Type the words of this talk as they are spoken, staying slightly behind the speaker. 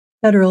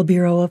Federal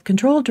Bureau of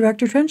Control,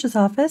 Director Trench's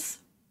office.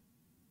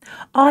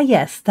 Ah,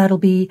 yes, that'll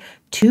be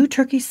 2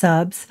 turkey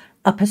subs,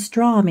 a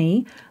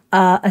pastrami,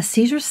 a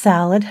Caesar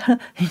salad.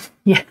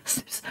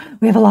 Yes,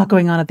 we have a lot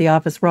going on at the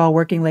office. We're all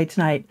working late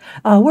tonight.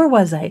 Where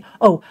was I?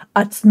 Oh,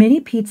 a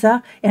mini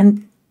pizza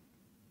and...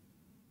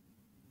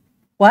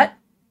 What?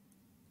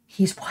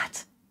 He's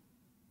what?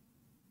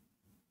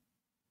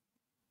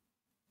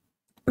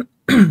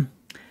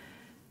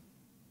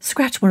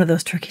 Scratch one of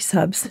those turkey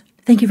subs.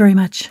 Thank you very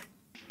much.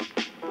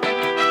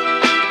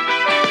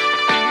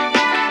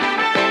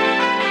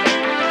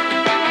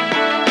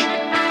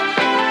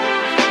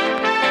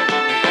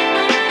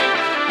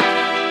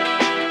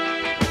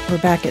 We're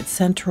back at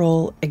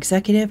Central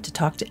Executive to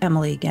talk to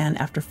Emily again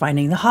after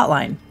finding the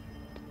hotline.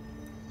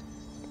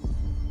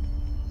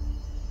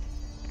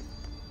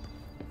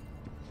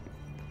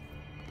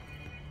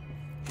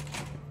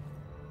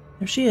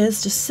 There she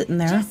is, just sitting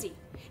there. Jesse,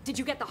 did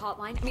you get the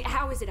hotline? I mean,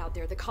 how is it out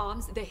there? The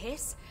comms, the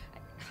hiss?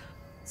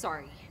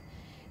 Sorry,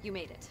 you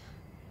made it.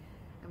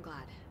 I'm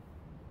glad.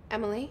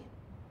 Emily?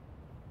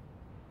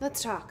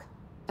 Let's talk.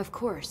 Of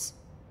course.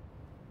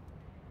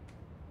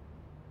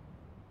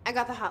 I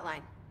got the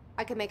hotline.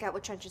 I can make out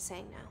what Trench is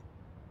saying now.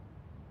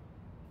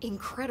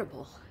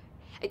 Incredible.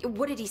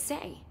 What did he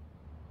say?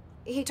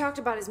 He talked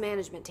about his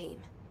management team.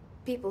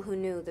 People who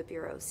knew the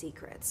Bureau's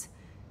secrets.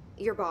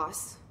 Your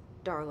boss,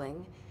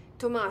 Darling.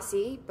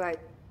 Tomasi,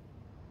 but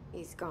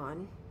he's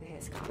gone.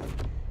 He's gone.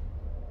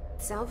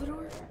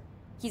 Salvador?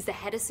 He's the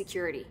head of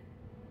security.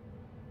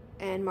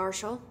 And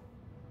Marshall?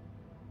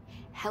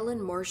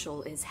 Helen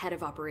Marshall is head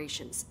of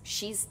operations.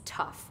 She's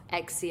tough,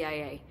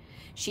 ex-CIA.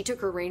 She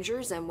took her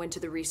Rangers and went to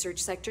the research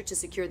sector to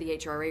secure the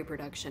HRA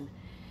production.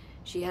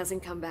 She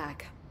hasn't come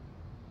back.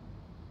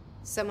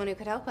 Someone who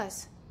could help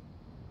us.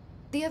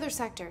 The other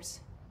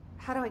sectors.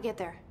 How do I get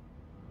there?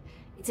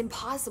 It's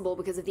impossible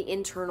because of the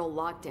internal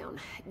lockdown.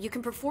 You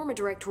can perform a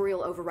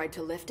directorial override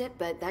to lift it,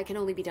 but that can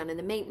only be done in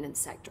the maintenance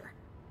sector.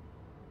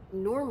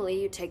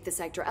 Normally, you take the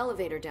sector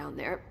elevator down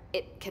there.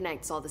 It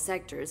connects all the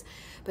sectors,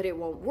 but it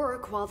won't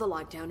work while the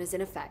lockdown is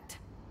in effect.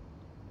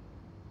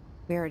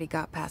 We already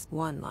got past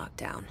one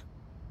lockdown.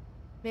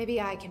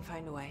 Maybe I can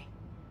find a way.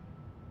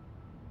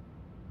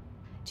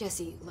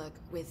 Jesse, look,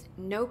 with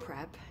no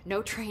prep,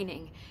 no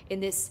training, in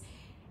this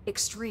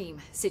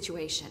extreme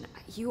situation,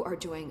 you are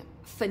doing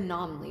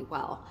phenomenally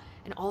well.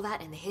 And all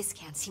that and the hiss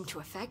can't seem to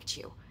affect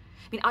you.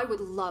 I mean, I would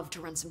love to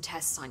run some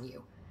tests on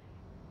you.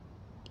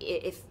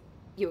 If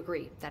you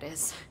agree, that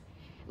is.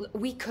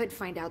 We could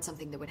find out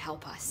something that would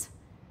help us.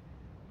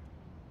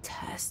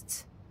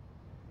 Tests?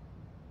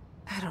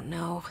 I don't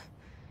know.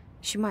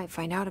 She might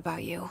find out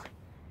about you.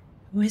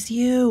 Who is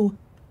you?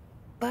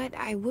 But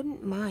I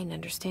wouldn't mind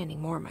understanding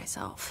more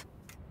myself.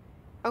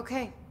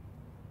 Okay.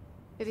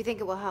 If you think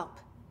it will help.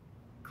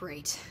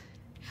 Great.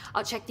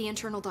 I'll check the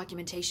internal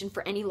documentation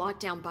for any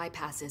lockdown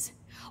bypasses.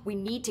 We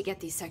need to get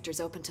these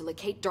sectors open to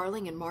locate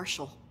Darling and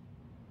Marshall.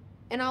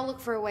 And I'll look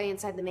for a way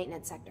inside the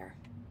maintenance sector.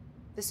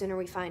 The sooner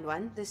we find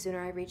one, the sooner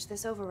I reach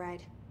this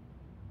override.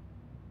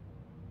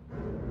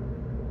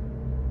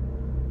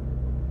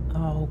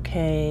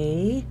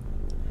 Okay.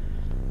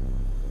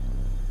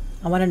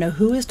 I want to know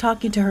who is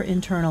talking to her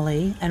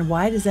internally, and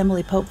why does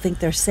Emily Pope think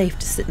they're safe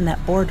to sit in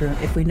that boardroom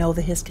if we know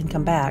the hiss can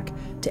come back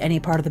to any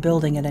part of the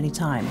building at any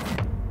time?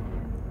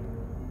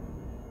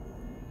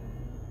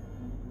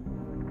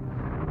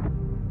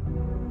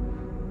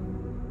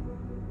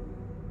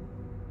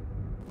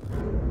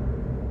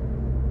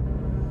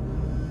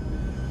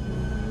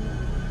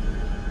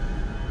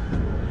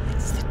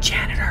 It's the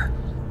janitor.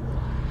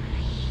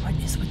 What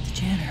is with the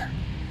janitor?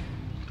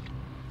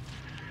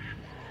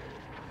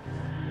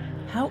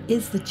 How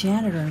is the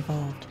janitor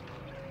involved?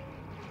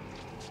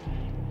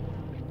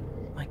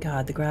 My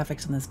God, the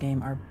graphics in this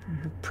game are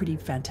pretty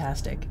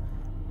fantastic.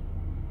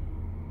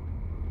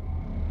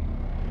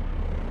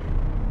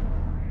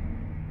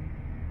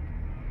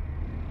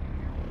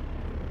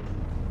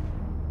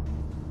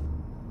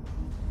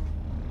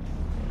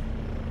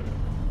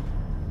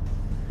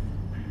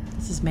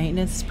 This is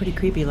maintenance. It's pretty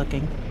creepy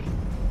looking.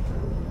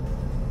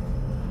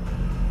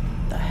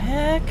 The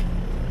heck?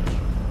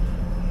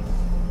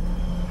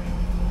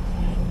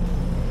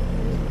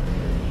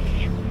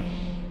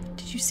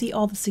 Did you see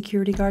all the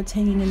security guards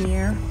hanging in the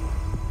air?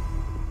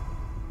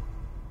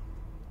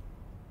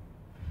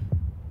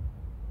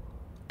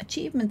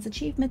 Achievements,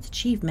 achievements,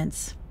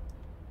 achievements.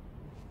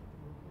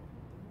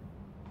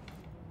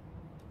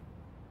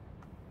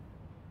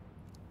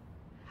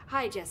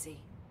 Hi, Jesse.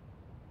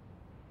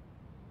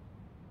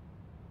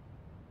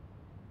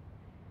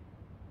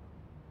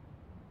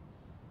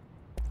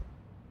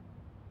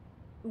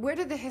 Where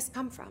did the hiss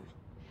come from?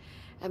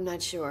 I'm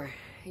not sure.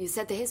 You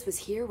said the hiss was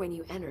here when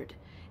you entered.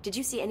 Did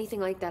you see anything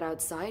like that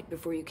outside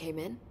before you came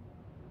in?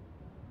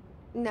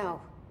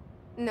 No.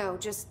 No,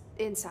 just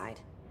inside.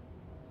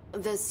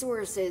 The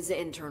source is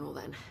internal,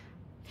 then.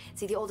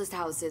 See, the oldest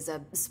house is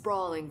a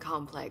sprawling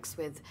complex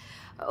with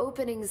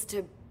openings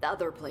to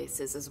other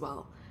places as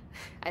well.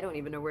 I don't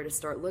even know where to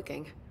start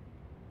looking.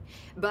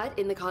 But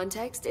in the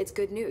context, it's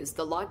good news.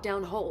 The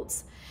lockdown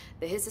holds.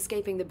 The hiss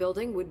escaping the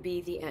building would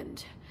be the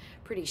end.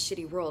 Pretty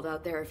shitty world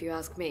out there if you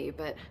ask me,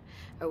 but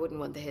I wouldn't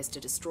want the hiss to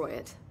destroy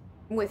it.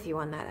 With you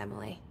on that,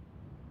 Emily.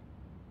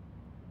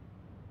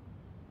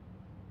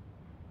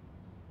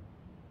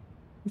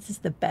 This is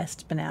the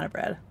best banana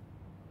bread.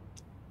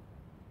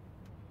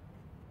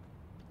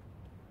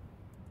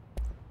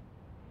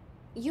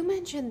 You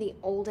mentioned the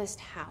oldest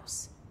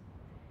house.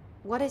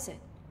 What is it?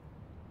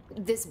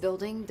 This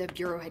building, the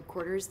Bureau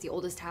headquarters, the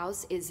oldest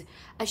house, is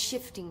a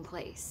shifting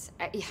place.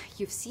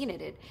 You've seen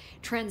it. It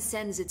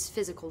transcends its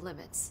physical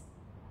limits.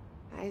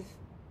 I've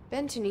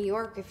been to New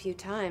York a few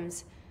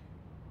times.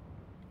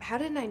 How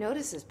didn't I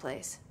notice this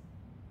place?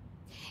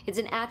 It's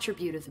an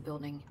attribute of the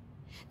building.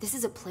 This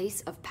is a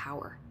place of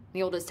power.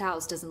 The oldest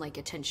house doesn't like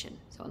attention,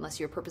 so unless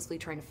you're purposely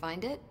trying to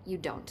find it, you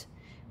don't,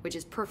 which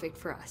is perfect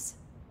for us.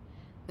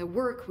 The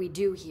work we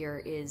do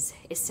here is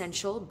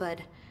essential,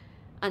 but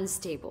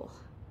unstable.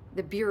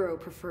 The Bureau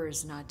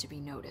prefers not to be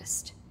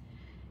noticed.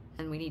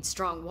 And we need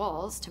strong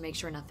walls to make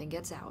sure nothing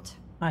gets out.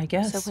 I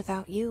guess. So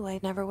without you, I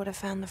never would have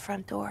found the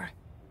front door.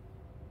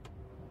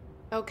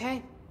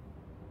 Okay.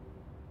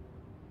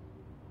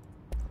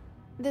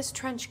 This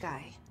Trench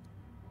guy.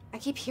 I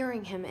keep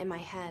hearing him in my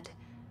head.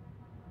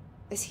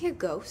 Is he a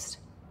ghost?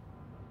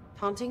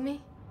 Haunting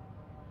me?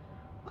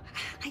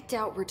 I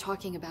doubt we're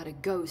talking about a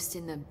ghost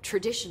in the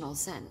traditional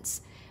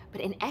sense,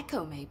 but an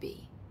echo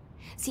maybe.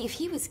 See, if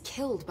he was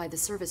killed by the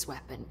service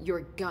weapon,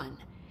 your gun,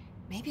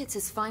 maybe it's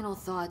his final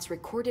thoughts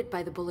recorded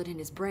by the bullet in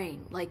his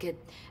brain, like a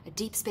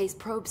deep space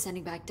probe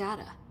sending back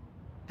data.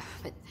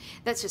 But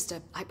that's just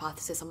a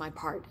hypothesis on my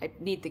part. I'd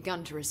need the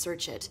gun to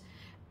research it.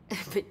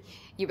 But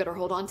you better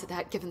hold on to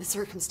that given the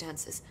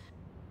circumstances.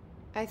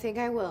 I think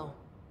I will.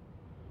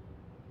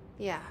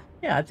 Yeah.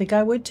 Yeah, I think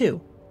I would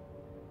too.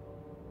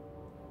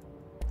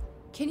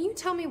 Can you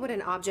tell me what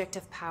an object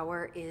of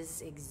power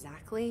is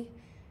exactly?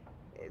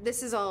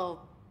 This is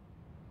all,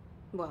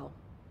 well,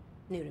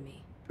 new to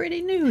me.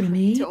 Pretty new to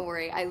me. Don't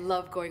worry, I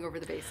love going over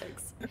the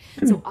basics.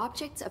 So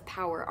objects of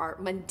power are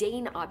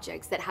mundane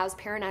objects that house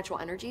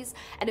paranatural energies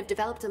and have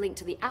developed a link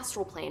to the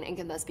astral plane and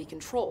can thus be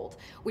controlled,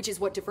 which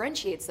is what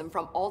differentiates them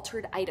from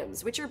altered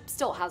items, which are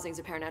still housings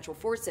of paranatural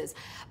forces,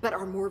 but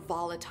are more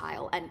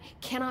volatile and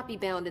cannot be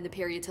bound in the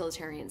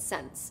peri-utilitarian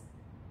sense.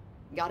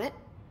 Got it?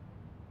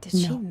 Did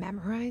she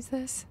memorize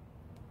this?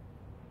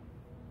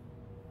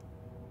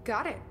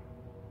 Got it.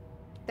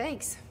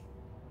 Thanks.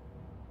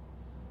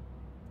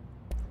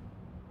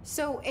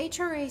 So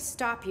HRA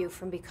stop you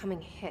from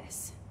becoming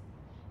Hiss?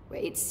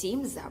 Well, it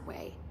seems that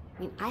way.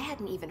 I mean, I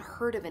hadn't even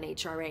heard of an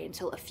HRA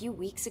until a few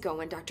weeks ago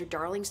when Dr.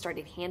 Darling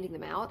started handing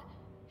them out.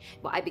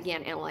 Well, I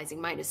began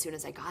analyzing mine as soon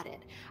as I got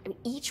it. I mean,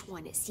 each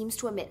one seems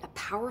to emit a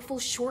powerful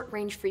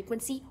short-range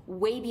frequency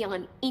way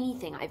beyond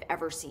anything I've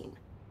ever seen.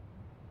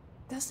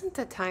 Doesn't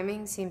the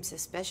timing seem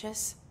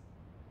suspicious?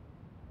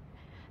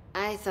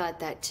 I thought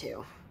that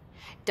too.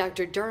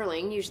 Dr.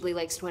 Darling usually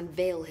likes to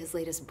unveil his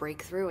latest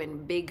breakthrough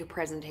in big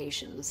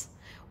presentations.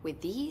 With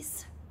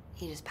these,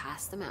 he just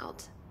passed them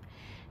out.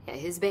 Yeah,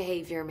 his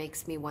behavior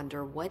makes me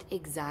wonder what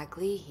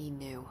exactly he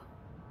knew.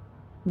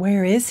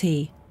 Where is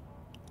he?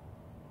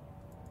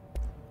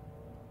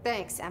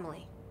 Thanks,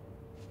 Emily.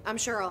 I'm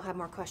sure I'll have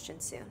more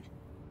questions soon.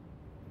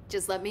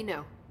 Just let me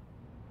know.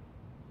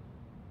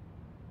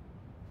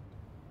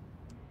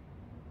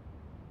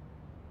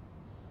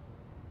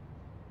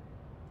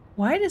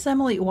 Why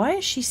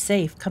is she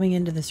safe coming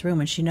into this room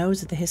when she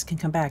knows that the Hiss can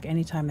come back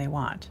anytime they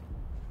want?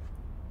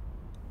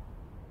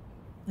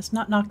 Let's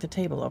not knock the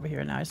table over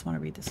here now. I just want to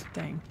read this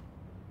thing.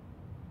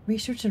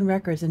 Research and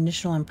records,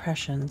 initial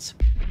impressions.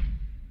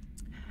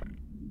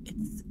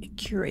 It's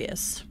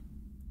curious.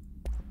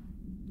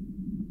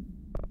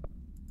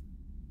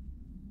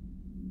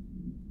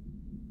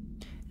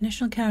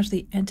 Initial encounters,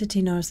 the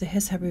entity known as the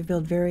Hiss have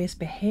revealed various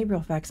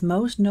behavioral facts.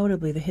 Most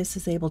notably, the Hiss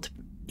is able to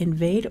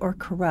invade or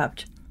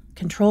corrupt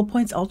control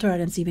points, alter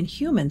items, even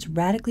humans,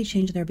 radically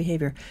changing their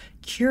behavior.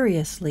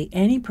 Curiously,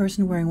 any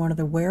person wearing one of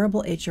the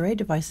wearable HRA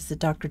devices that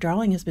Dr.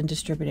 Darling has been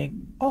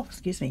distributing,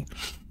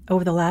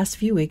 over the last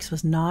few weeks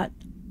was not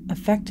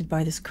affected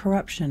by this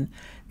corruption.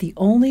 The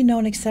only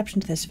known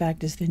exception to this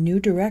fact is the new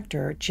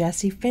director,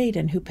 Jesse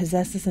Faden, who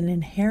possesses an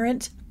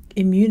inherent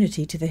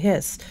immunity to the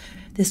Hiss.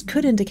 This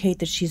could indicate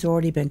that she's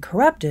already been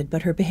corrupted,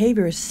 but her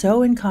behavior is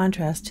so in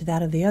contrast to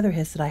that of the other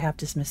Hiss that I have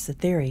dismissed the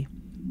theory.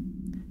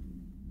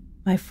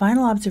 My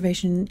final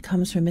observation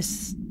comes from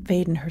Miss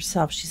Faden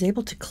herself. She's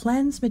able to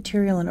cleanse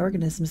material and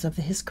organisms of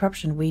the Hiss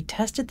corruption. We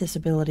tested this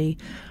ability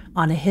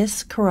on a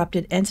Hiss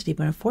corrupted entity,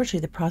 but unfortunately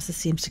the process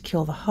seems to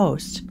kill the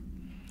host.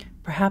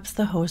 Perhaps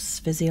the host's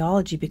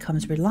physiology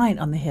becomes reliant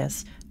on the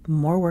Hiss.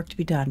 More work to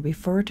be done.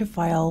 Refer to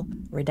file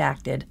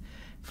redacted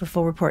for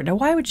full report. Now,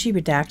 why would she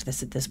redact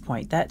this at this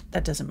point?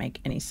 That doesn't make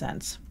any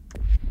sense.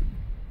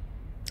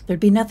 There'd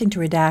be nothing to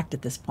redact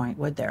at this point,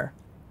 would there?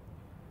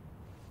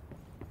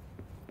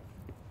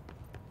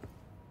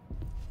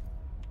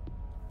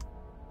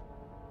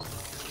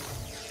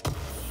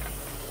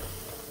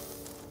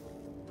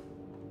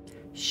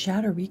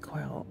 Shatter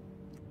recoil.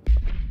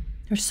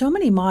 There's so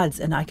many mods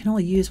and I can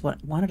only use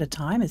one at a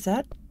time. Is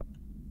that?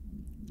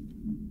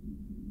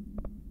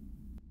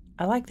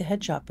 I like the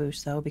headshot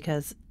boost though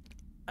because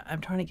I'm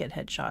trying to get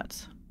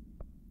headshots.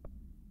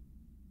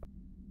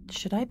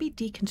 Should I be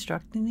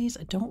deconstructing these?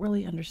 I don't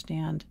really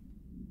understand.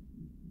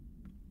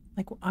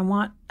 Like I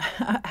want,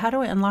 how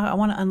do I unlock? I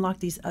want to unlock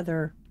these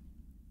other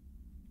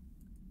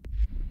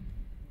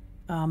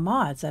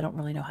mods. I don't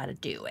really know how to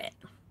do it.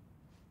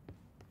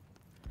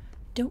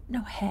 Don't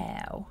know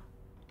how.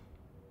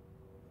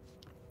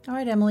 All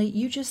right, Emily,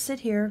 you just sit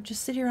here.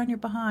 Just sit here on your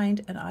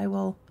behind and I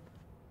will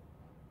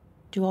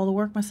do all the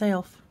work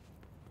myself.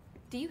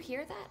 Do you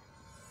hear that?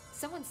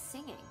 Someone's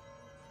singing.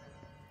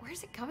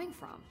 Where's it coming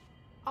from?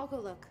 I'll go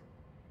look.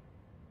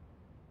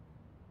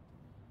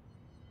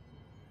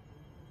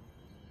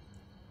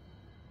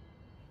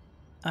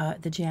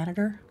 The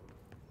janitor?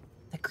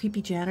 The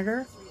creepy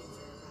janitor?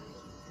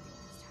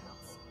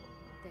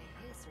 The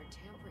hiss are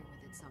tampering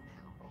with it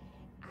somehow,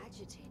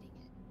 agitating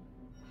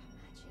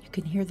it. You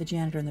can hear the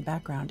janitor in the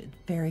background. It's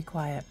very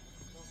quiet.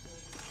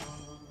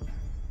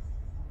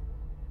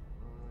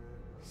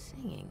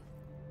 Singing.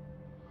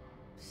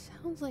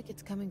 Sounds like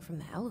it's coming from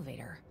the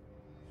elevator.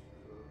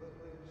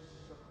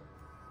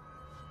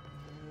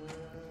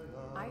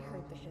 I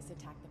heard the hiss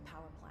attacked the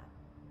power plant.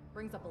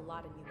 Brings up a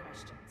lot of new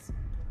questions.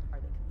 Are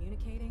they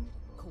communicating?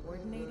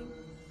 Coordinating?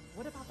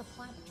 What about the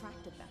plant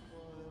attracted them?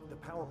 The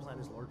power plant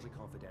is largely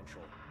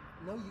confidential.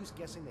 No use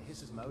guessing the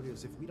hiss's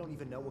motives if we don't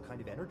even know what kind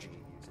of energy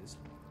it uses.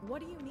 What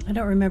do you mean? I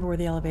don't remember where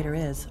the elevator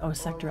is. Oh,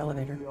 sector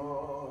elevator.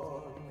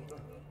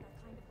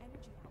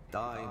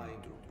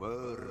 Time to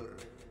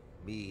work.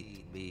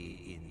 Meet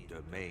me in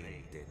the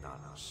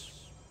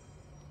maintenance.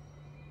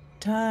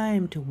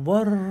 Time to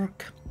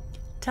work.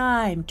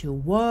 Time to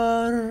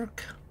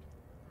work.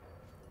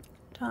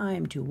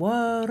 Time to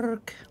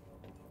work.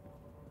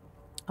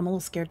 I'm a little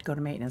scared to go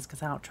to maintenance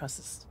because I don't trust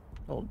this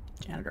old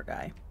janitor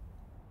guy.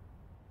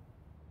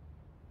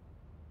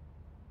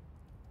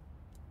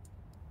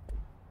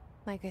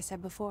 Like I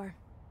said before,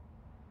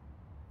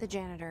 the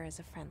janitor is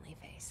a friendly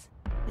face.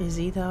 Is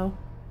he though?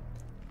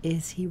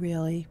 Is he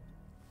really?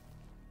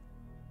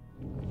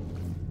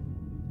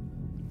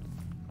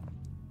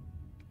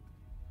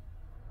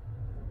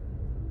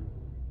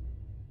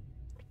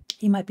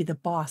 He might be the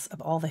boss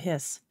of all the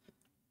hiss.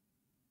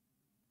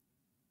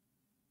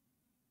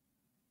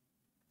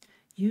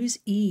 Use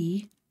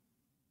E,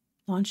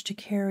 launch to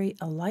carry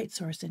a light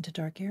source into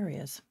dark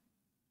areas.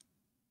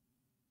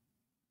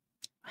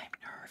 I'm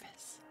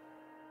nervous.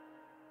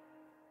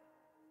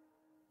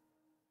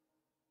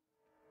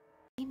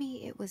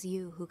 Maybe it was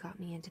you who got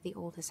me into the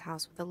oldest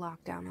house with the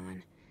lockdown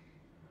on.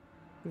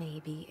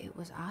 Maybe it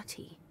was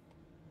Ahti.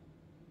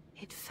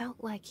 It felt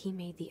like he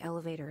made the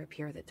elevator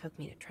appear that took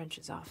me to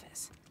Trench's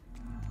office.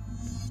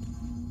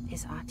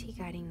 Is Ahti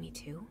guiding me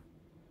too?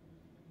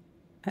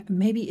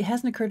 Maybe it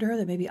hasn't occurred to her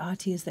that maybe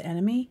Ahti is the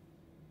enemy.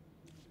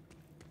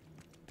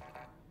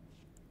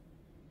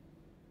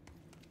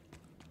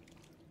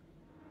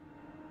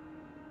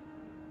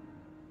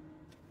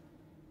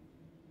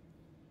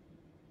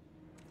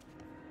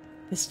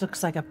 This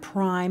looks like a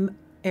prime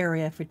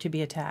area for it to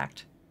be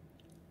attacked.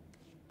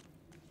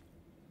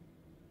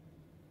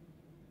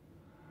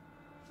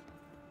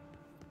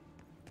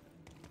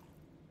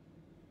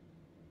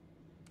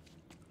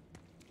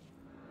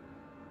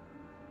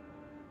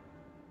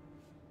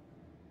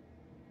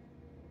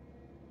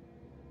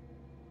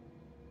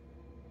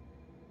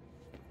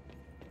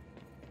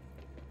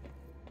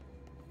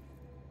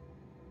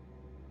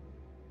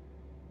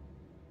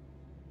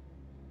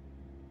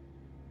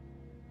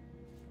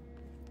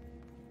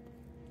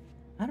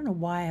 I don't know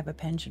why I have a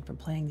penchant for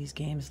playing these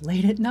games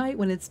late at night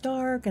when it's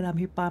dark and I'm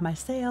here by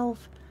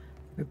myself.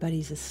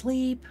 Everybody's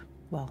asleep.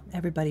 Well,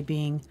 everybody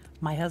being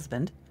my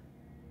husband.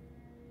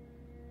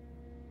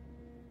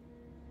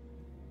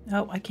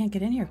 Oh, I can't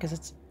get in here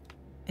because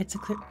it's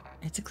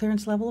a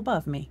clearance level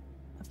above me.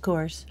 Of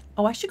course.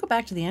 Oh, I should go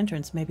back to the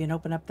entrance maybe and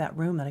open up that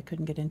room that I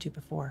couldn't get into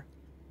before.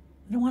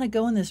 I don't want to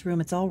go in this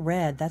room. It's all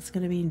red. That's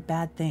going to mean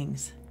bad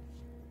things.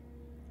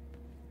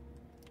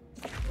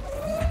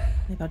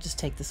 Maybe I'll just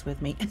take this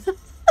with me.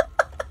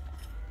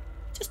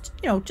 Just,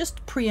 you know,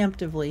 just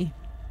preemptively.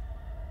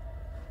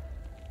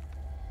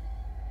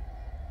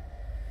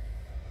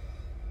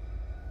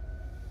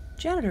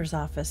 Janitor's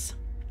office.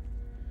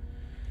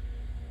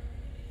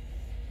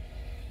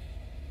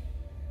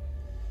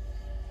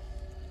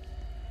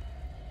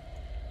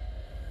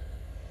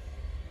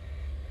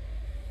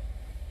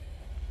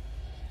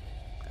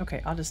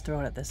 Okay, I'll just throw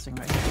it at this thing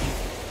right here.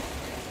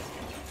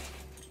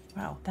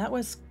 Wow, that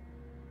was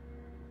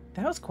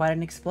quite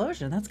an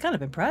explosion. That's kind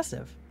of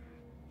impressive.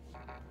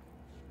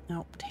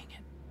 No, dang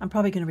it. I'm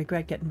probably going to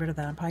regret getting rid of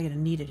that. I'm probably going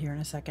to need it here in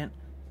a second.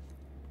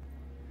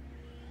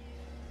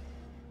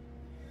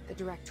 The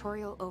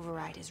directorial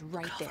override is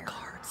right Call the there,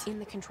 guards. in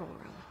the control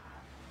room.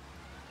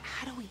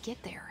 How do we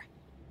get there?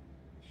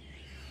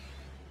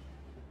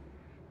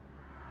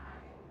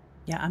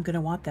 Yeah, I'm going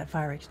to want that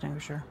fire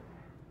extinguisher.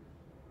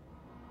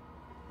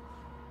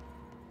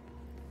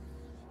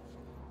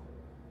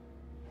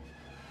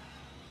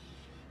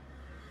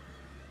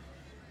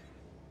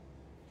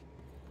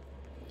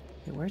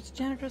 where's the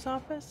janitor's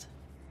office?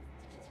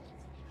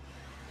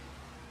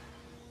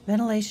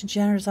 Ventilation,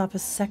 janitor's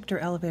office, sector,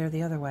 elevator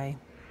the other way.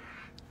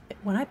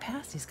 When I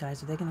pass these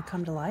guys, are they going to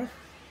come to life?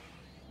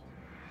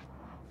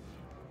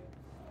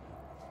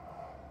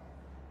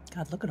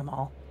 God, look at them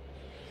all.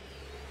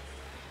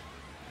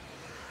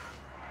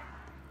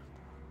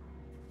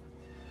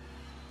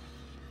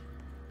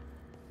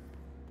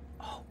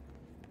 Oh.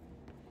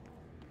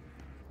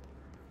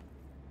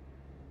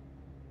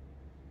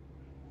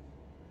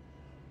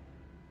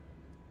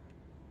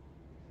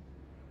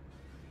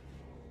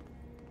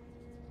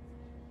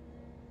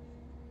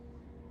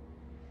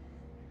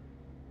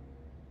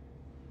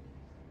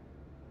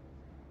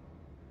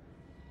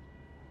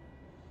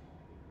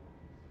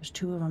 There's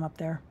two of them up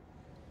there.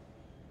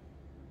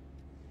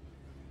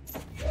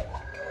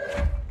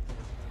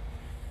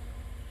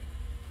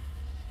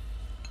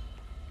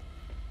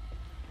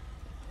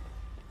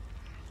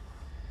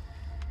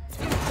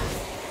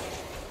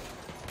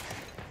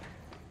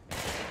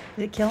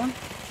 Did it kill him?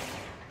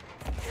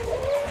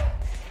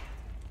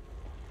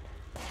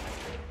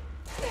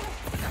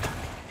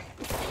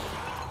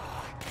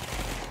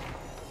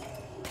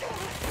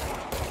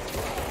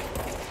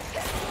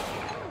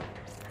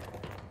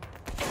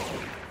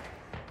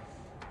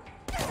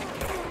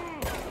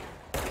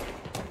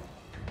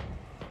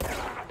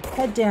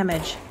 Head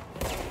damage.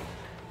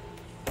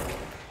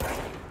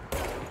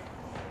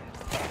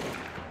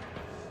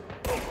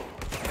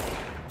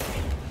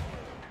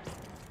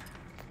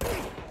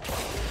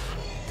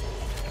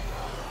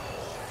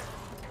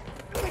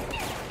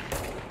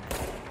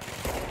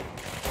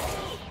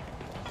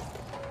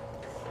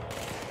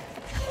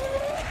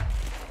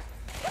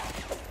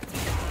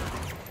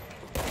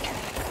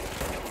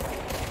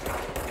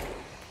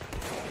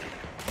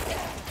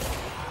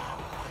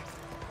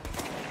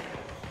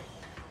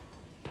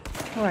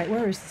 All right,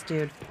 where is this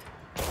dude?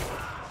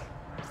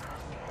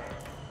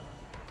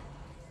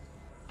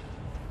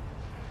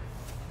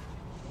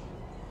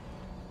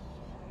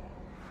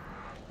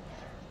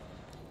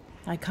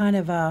 I kind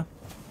of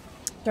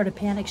started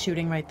panic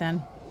shooting right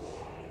then.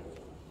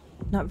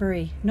 Not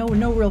very, no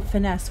real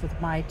finesse with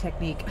my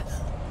technique.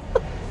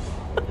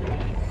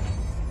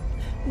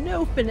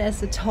 No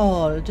finesse at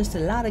all, just a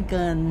lot of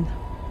gun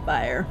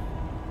fire.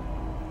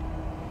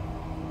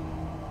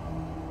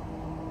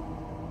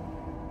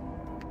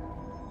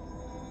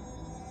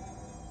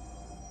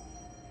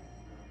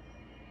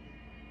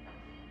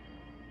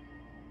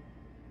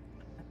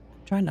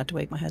 Trying not to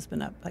wake my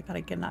husband up. I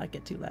gotta not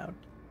get too loud.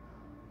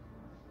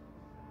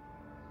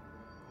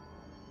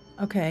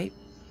 Okay.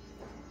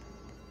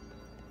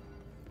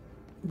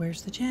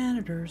 Where's the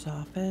janitor's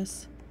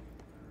office?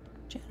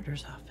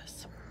 Janitor's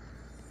office.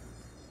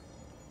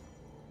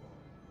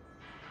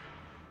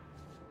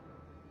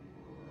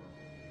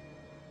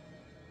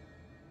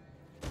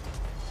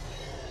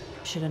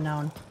 Should have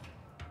known.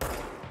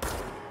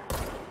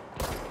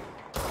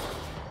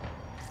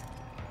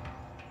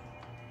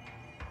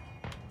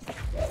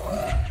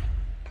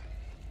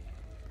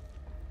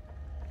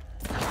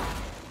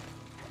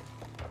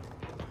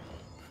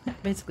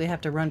 Basically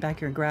have to run back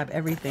here and grab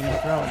everything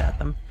and throw it at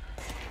them.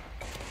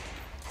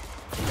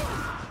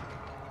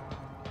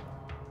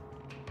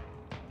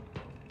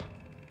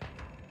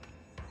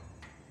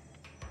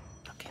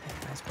 Okay,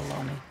 that guy's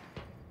below me.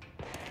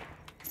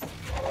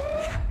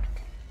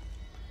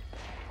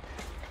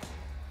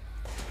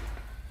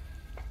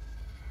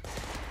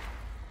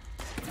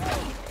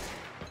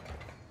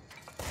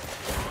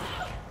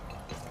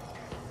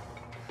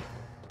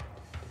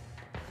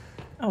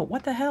 Oh,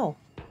 what the hell?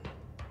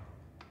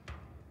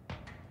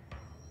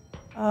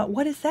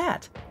 What is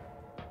that?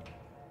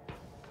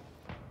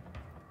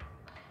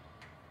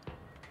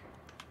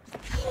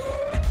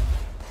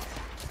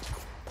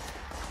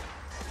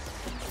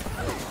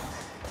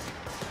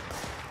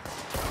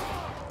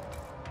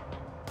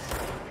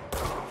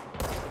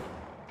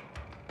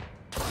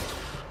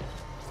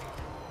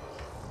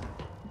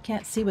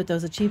 Can't see what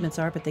those achievements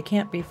are, but they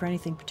can't be for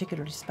anything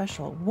particularly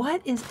special.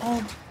 What is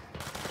all...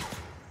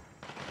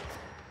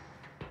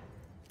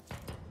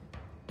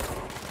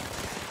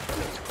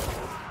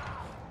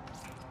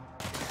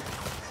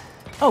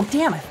 Oh,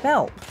 damn, I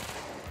fell.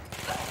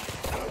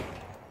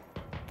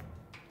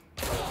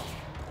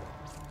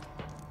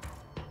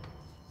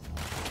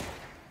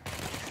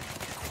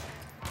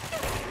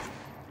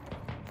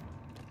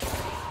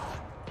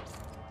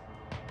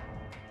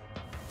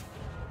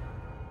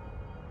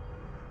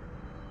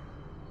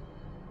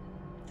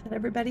 Is that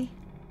everybody?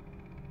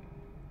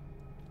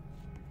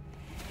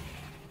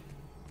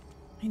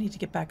 I need to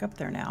get back up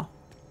there now.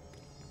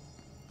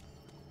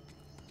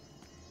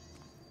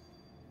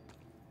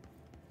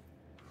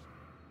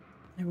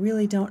 I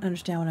really don't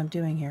understand what I'm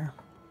doing here.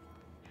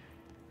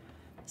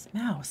 This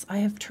mouse. I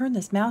have turned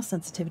this mouse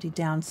sensitivity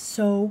down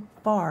so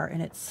far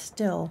and it's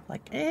still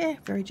like,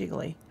 very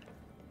jiggly.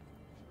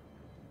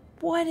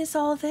 What is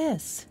all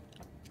this?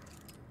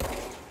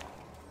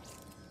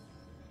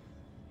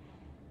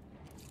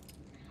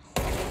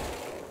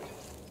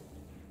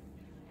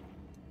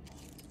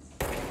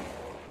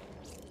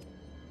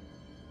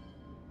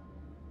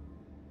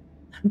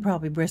 I'm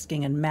probably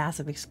risking a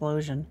massive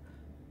explosion.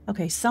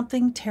 Okay,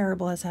 something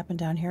terrible has happened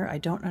down here. I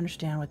don't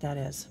understand what that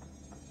is.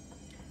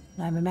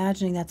 And I'm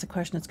imagining that's a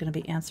question that's going to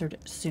be answered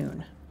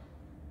soon.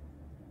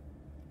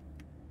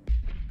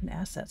 And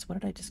assets, what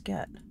did I just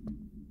get?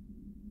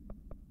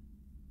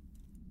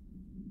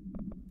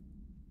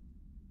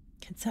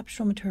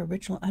 Conceptual material,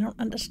 ritual, I don't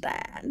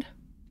understand.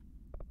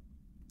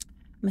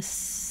 I'm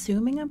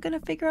assuming I'm going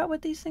to figure out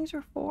what these things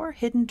are for.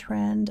 Hidden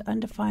trend,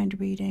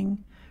 undefined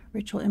reading,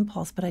 ritual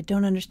impulse, but I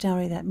don't understand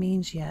what that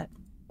means yet.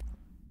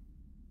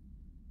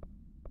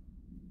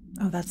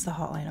 Oh, that's the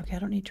hotline. Okay, I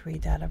don't need to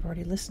read that. I've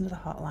already listened to the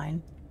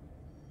hotline.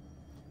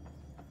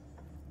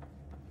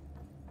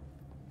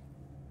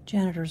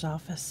 Janitor's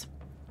office.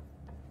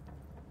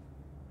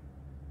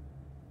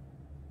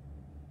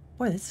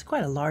 Boy, this is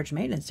quite a large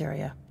maintenance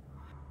area.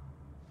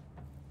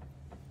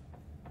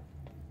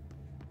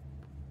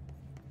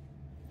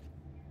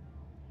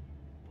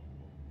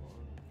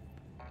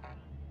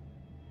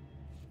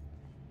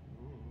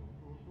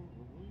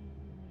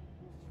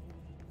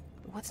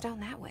 What's down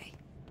that way?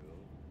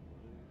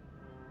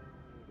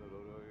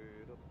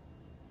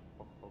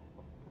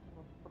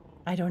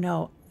 I don't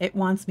know. It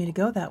wants me to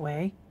go that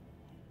way.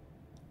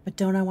 But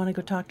don't I want to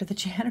go talk to the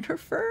janitor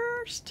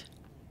first?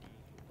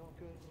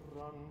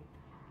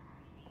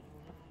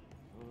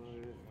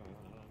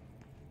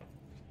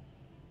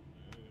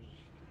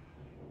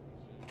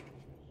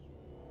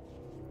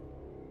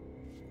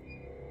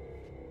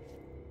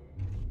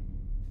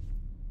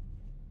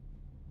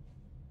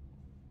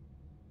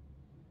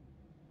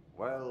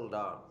 Well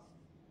done.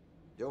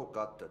 You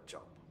got the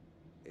job.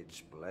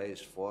 It's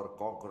place for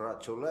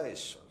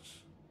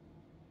congratulations.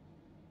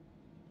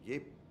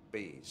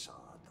 Yippee,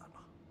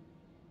 saatana.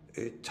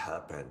 It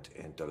happened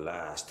in the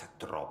last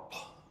drop.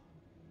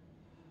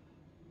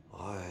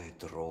 I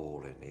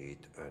truly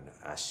need an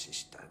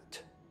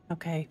assistant.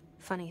 Okay.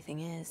 Funny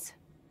thing is,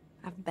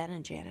 I've been a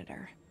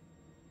janitor.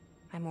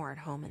 I'm more at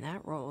home in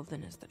that role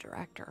than as the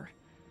director.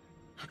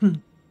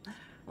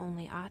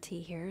 Only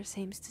Ahti here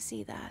seems to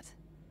see that.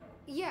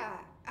 Yeah,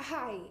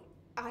 hi,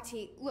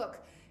 Ahti. Look,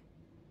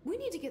 we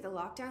need to get the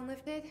lockdown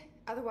lifted,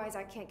 otherwise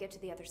I can't get to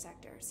the other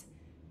sectors.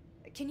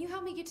 Can you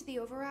help me get to the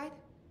override?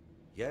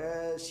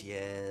 Yes,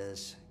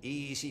 yes.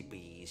 Easy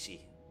peasy.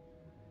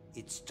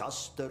 It's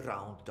just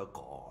around the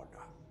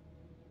corner.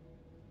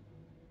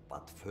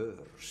 But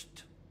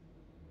first,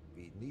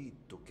 we need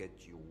to get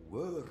you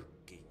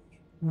working.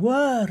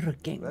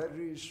 Working.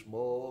 Very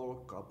small,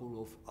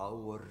 couple of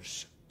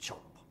hours job.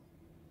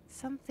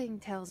 Something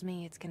tells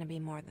me it's gonna be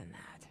more than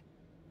that.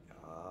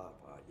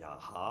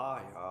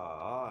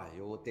 Yeah.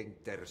 You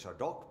think there's a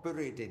dog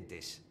buried in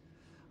this?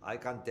 I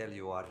can tell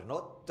you are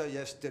not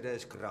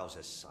yesterday's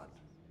Krause's son.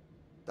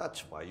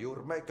 That's why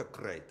you'll make a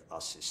great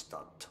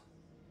assistant.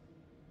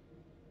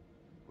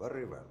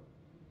 Very well.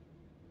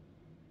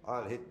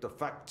 I'll hit the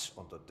facts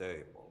on the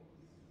table.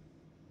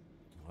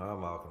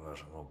 I'm gonna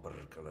sanon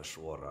perkele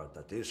suoraan,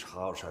 that this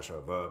house has a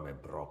vermin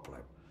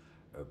problem.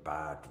 A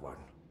bad one.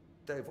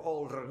 They've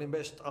already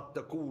messed up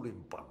the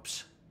cooling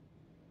pumps.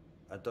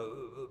 And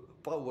the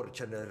power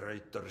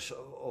generators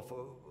of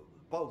a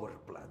power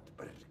plant,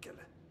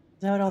 perkele.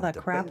 Is that what all that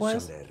crap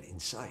was? The pensioner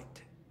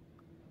inside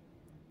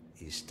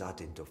is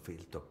starting to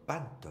feel the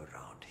pant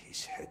around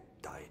his head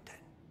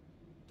tighten.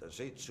 The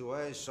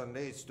situation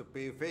needs to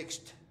be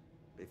fixed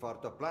before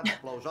the plant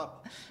blows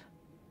up.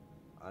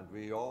 And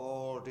we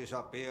all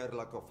disappear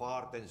like a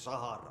fart in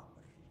Sahara.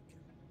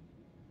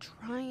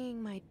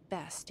 Trying my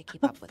best to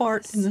keep up with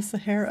Fart this. in the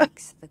Sahara.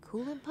 Fix the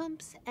coolant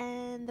pumps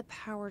and the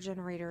power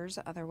generators,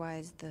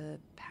 otherwise the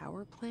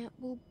power plant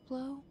will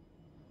blow.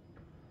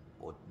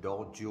 But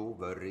don't you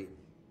worry.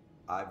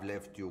 I've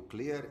left you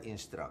clear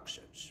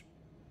instructions.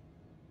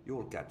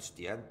 You'll catch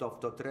the end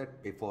of the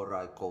thread before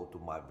I go to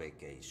my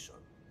vacation.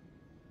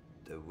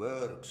 The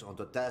work's on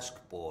the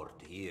task board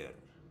here.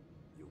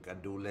 You can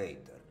do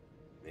later,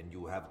 when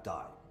you have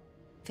time.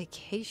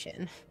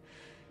 Vacation?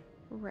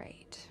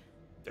 Right.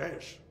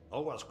 Yes,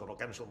 no one's gonna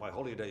cancel my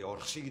holiday or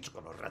seat's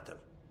gonna rattle.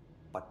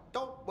 But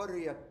don't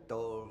worry at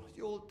all.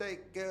 You'll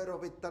take care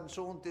of it, and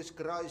soon this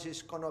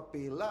crisis gonna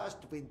be last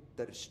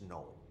winter's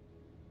snow.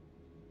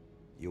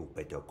 You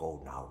better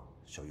go now,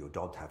 so you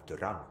don't have to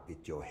run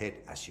with your head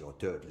as your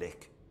third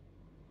leg.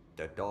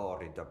 The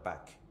door in the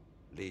back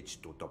leads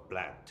to the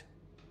plant.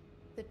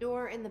 The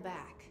door in the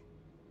back.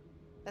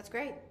 That's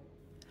great.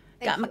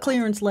 Got my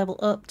clearance level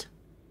upped.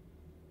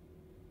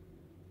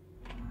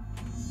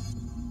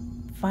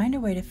 Find a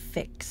way to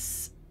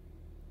fix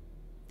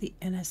the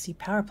NSC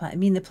power plant. I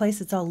mean, the place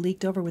that's all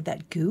leaked over with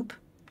that goop.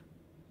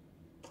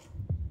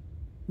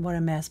 What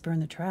a mess. Burn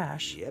the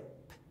trash. Yep.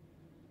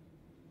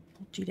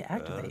 G to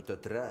activate. Burn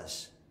the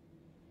trash.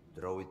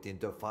 Throw it in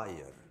the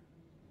fire.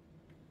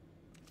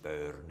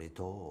 Burn it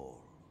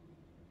all.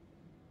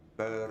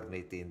 Burn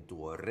it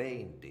into a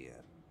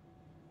reindeer,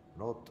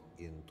 not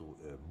into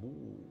a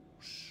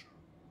moose.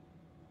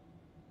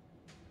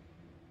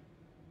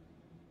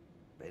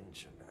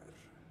 Pensioner.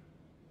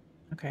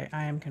 Okay,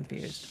 I am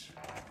confused.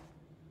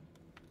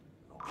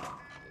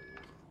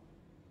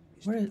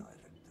 Where did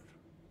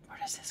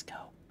Where does this go?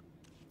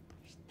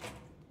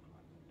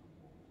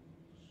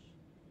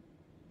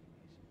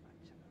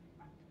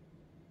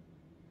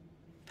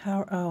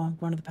 Power. Oh, I'm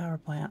going to the power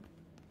plant.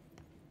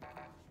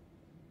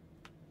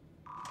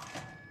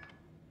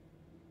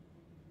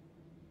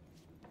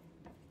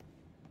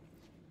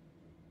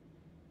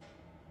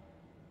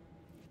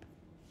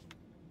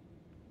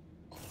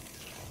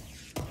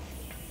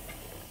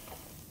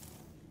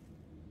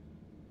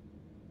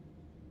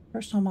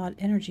 Personal mod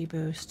energy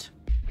boost.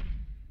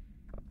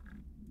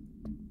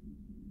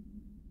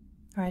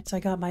 Alright, so I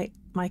got my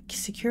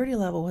security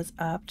level was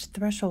upped.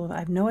 Threshold, I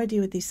have no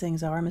idea what these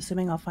things are. I'm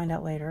assuming I'll find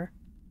out later.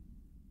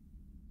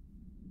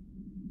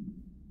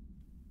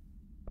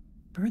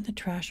 Burn the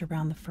trash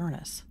around the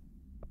furnace.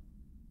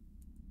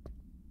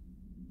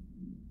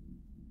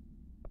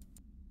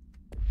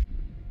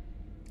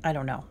 I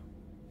don't know.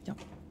 Don't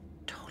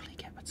totally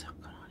get what's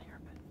going on here,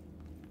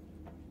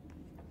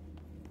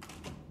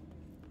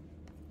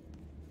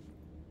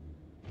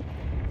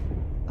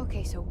 but...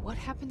 Okay, so what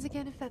happens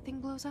again if that thing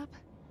blows up?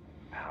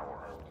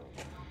 Power.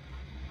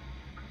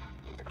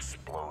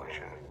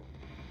 Explosion.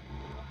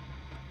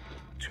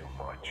 Too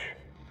much.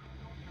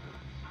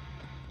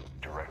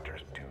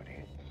 Director's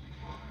duty.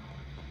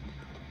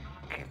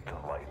 Keep the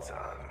lights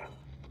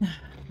on.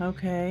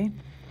 Okay.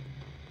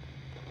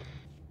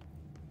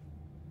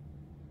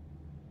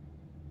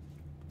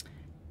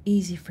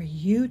 Easy for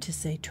you to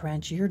say,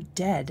 Trench. You're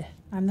dead.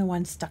 I'm the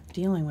one stuck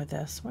dealing with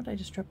this. What did I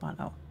just trip on?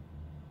 Oh.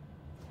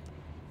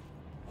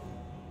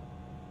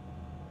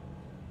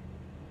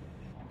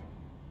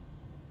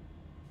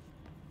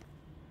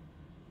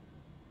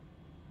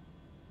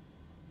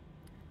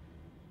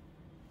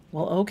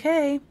 Well,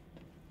 okay.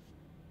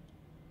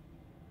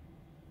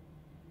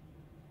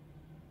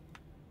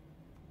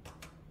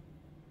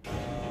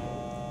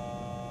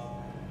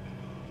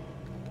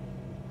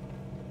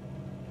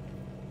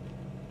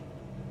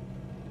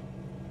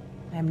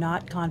 I am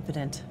not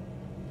confident.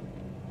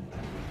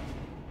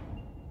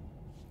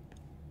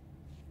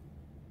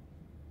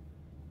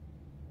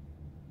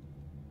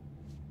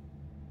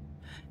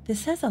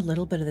 This has a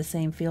little bit of the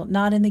same feel,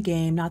 not in the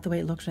game, not the way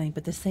it looks or anything,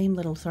 but the same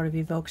little sort of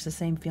evokes the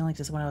same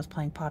feelings as when I was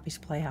playing Poppy's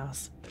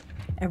Playhouse.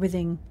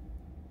 Everything...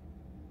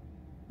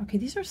 Okay,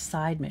 these are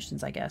side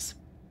missions, I guess.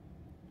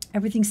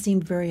 Everything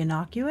seemed very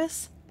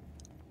innocuous,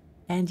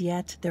 and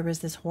yet there was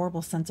this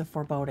horrible sense of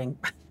foreboding.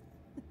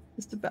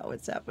 Just about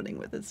what's happening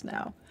with us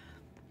now.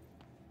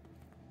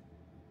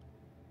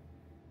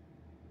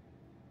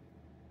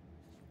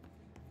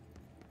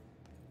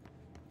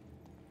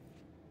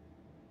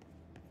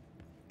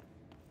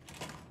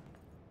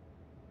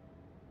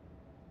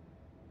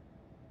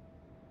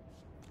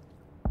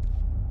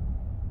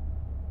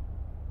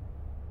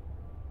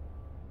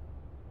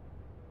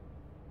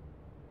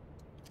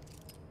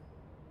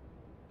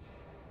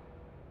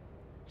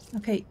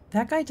 Okay,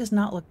 that guy does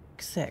not look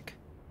sick.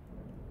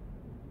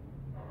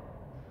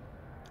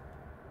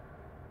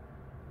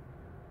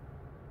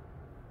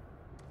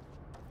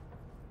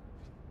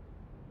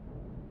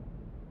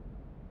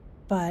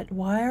 But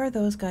why are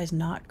those guys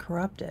not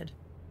corrupted?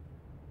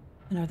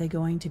 And are they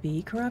going to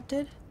be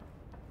corrupted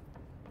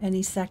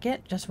any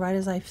second, just right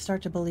as I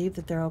start to believe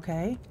that they're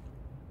okay?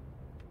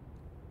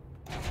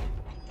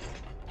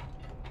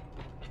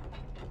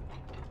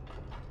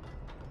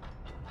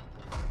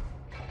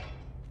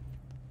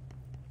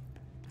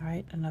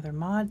 Alright, another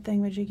mod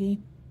thingamajiggy.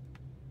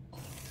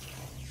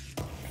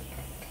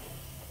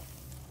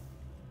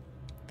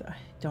 I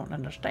don't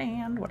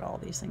understand what all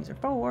these things are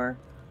for.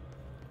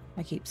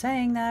 I keep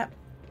saying that.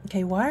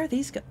 Okay, why are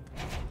these guys...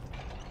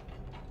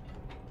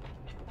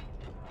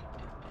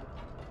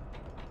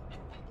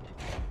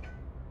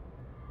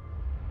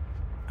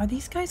 Are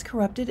these guys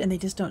corrupted and they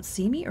just don't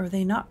see me, or are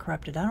they not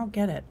corrupted? I don't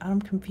get it.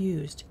 I'm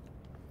confused.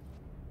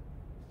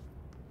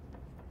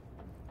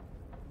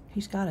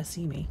 He's gotta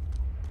see me.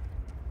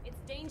 It's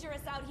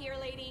dangerous out here,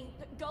 lady.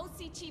 Go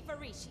see Chief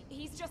Arish.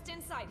 He's just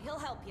inside. He'll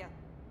help you.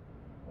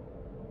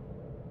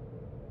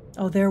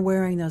 Oh, they're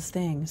wearing those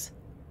things.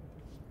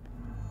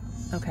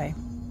 Okay.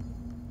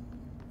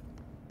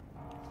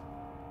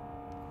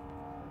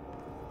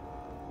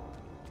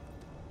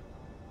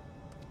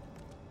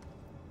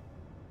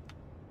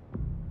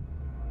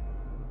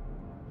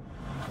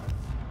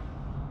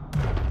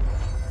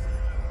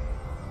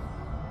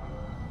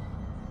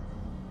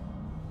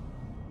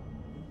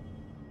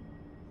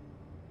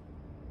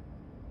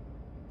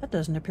 That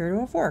doesn't appear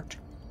to have worked.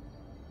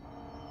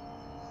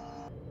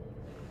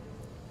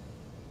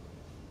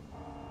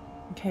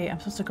 Okay, I'm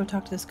supposed to go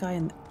talk to this guy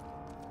and...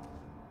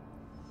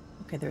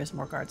 Okay, there is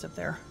more guards up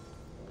there.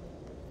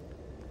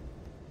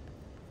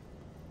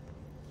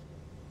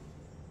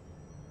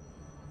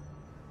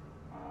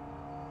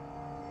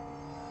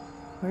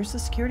 Where's the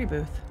security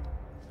booth?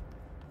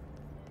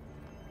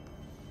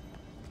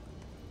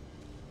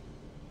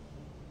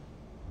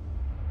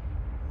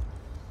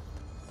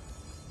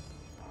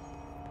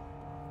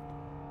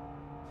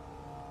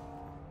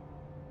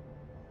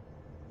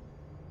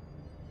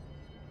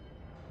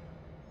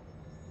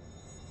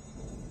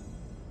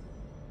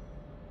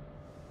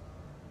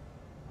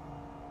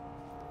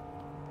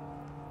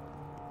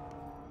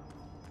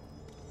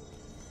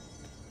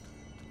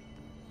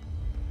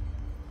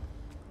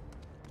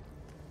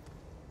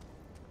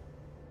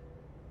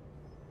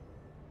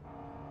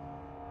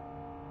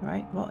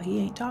 Right? Well, he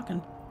ain't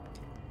talking.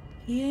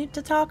 He ain't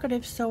the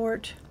talkative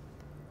sort.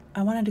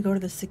 I wanted to go to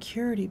the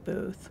security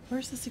booth.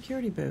 Where's the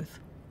security booth?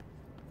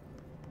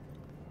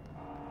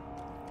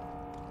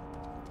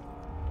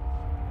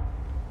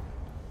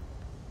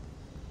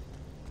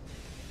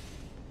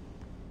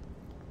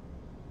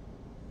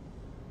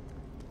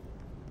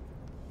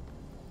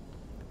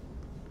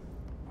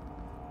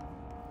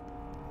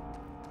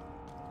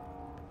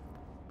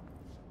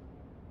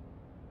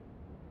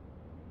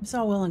 It's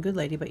all well and good,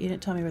 lady, but you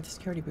didn't tell me where the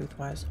security booth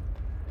was.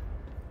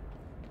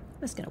 I'm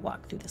just gonna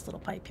walk through this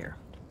little pipe here.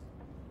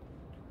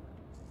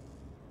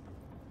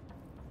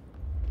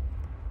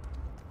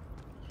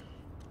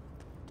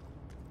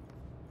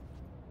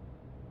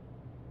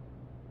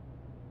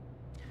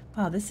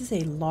 Wow, this is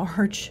a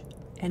large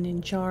and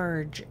in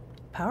charge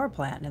power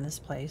plant in this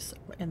place,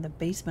 in the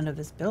basement of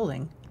this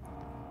building.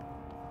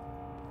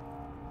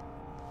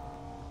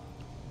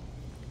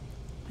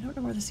 I don't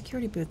know where the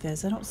security booth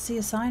is. I don't see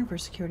a sign for a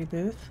security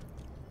booth.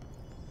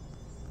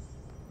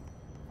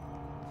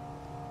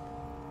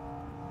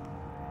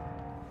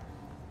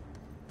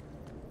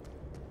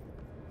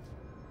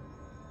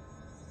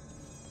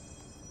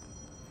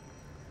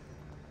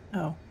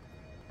 Oh.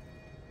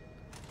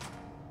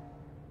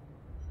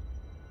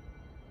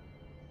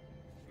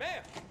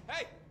 Ma'am!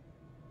 Hey!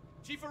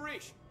 Chief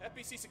Arish,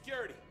 FBC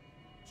Security.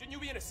 Shouldn't you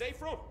be in a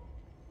safe room?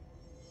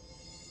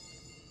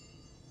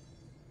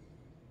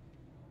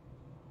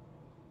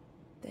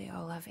 They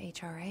all have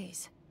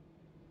HRAs.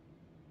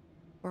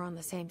 We're on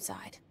the same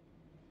side.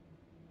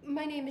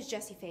 My name is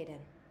Jesse Faden.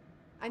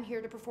 I'm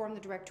here to perform the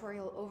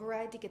directorial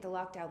override to get the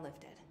lockdown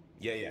lifted.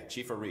 Yeah,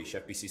 Chief Arish,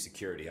 FBC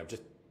Security. I'm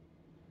just...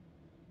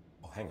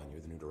 Oh, hang on,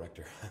 you're the new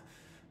director.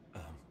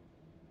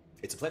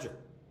 It's a pleasure,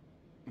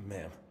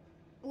 ma'am.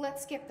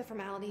 Let's skip the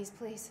formalities,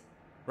 please.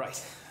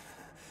 Right.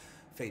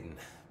 Faden,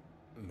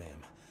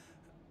 ma'am.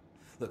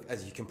 Look,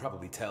 as you can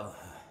probably tell,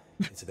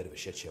 it's a bit of a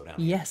shit show down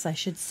here. Yes, I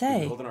should We've say.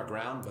 been holding our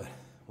ground, but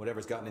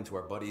whatever's gotten into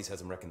our buddies has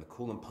them wrecking the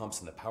coolant pumps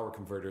and the power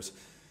converters.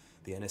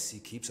 The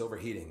NSC keeps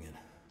overheating, and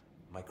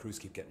my crews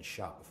keep getting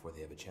shot before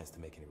they have a chance to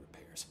make any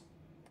repairs.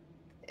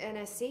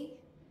 NSC?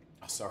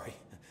 Oh, sorry.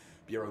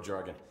 Bureau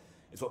jargon.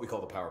 It's what we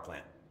call the power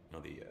plant. You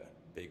know, the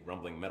big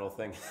rumbling metal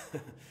thing?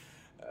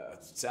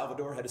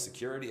 Salvador, head of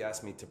security,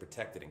 asked me to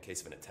protect it in case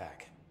of an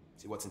attack.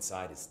 See, what's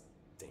inside is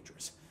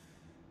dangerous.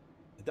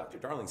 Dr.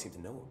 Darling seemed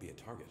to know it would be a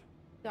target.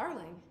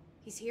 Darling?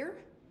 He's here?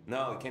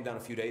 No, he came down a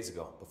few days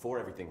ago, before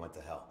everything went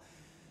to hell.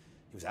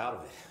 He was out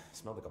of it.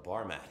 Smelled like a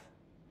bar mat.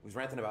 He was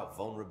ranting about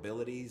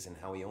vulnerabilities and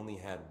how he only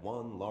had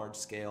one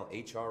large-scale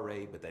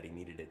HRA, but that he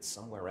needed it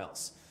somewhere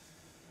else.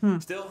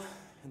 Still,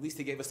 at least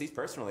he gave us these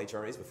personal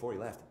HRAs before he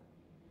left.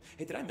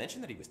 Hey, did I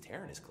mention that he was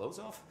tearing his clothes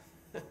off?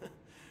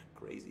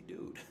 Crazy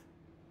dude.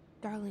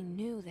 Darling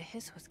knew the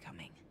hiss was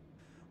coming.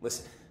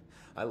 Listen,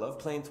 I love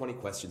playing 20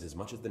 questions as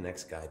much as the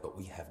next guy, but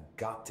we have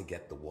got to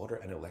get the water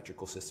and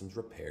electrical systems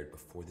repaired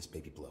before this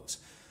baby blows.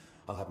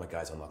 I'll have my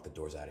guys unlock the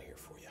doors out of here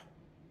for you.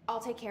 I'll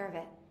take care of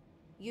it.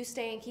 You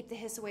stay and keep the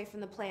hiss away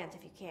from the plant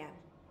if you can.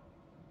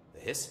 The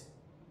hiss?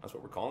 That's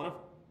what we're calling him?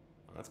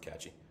 Oh, that's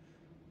catchy.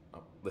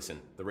 Oh, listen,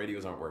 the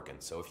radios aren't working,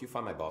 so if you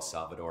find my boss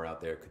Salvador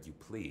out there, could you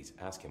please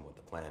ask him what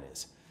the plan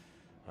is?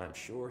 I'm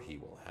sure he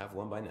will have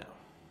one by now.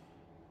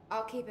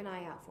 I'll keep an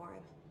eye out for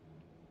him.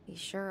 He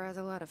sure has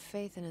a lot of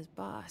faith in his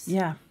boss.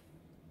 Yeah.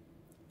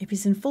 If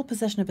he's in full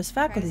possession of his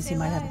faculties, he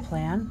might have a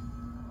plan.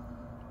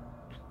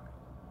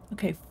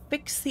 Okay,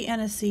 fix the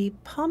NSC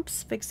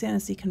pumps, fix the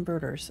NSC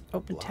converters.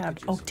 Open tab.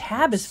 Oh,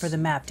 tab is for the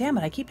map. Damn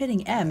it, I keep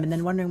hitting M and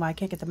then wondering why I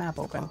can't get the map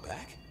open.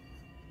 Back?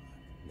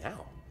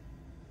 Now?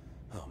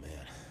 Oh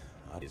man,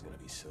 Adi's gonna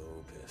be so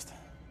pissed.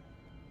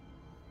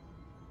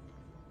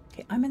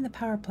 Okay, I'm in the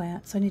power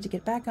plant, so I need to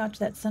get back out to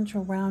that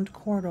central round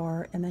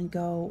corridor and then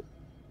go...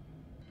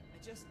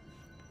 I just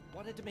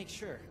wanted to make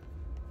sure.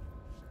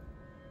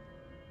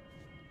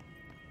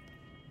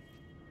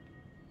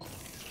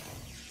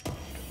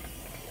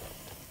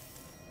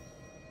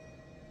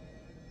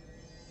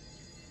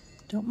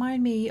 Don't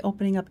mind me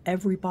opening up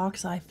every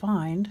box I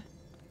find.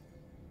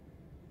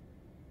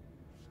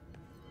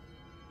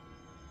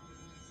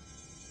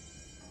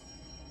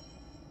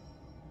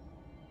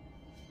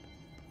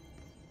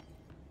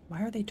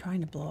 Why are they trying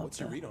to blow up? What's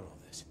your read on all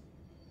this?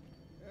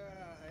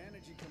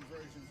 Energy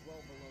conversion's well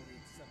below the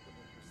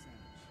acceptable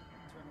percentage.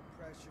 Internal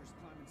pressure's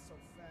climbing so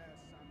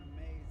fast, I'm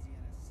amazed the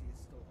NSC is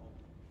still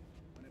open.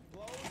 When it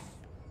blows,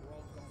 we're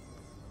all going.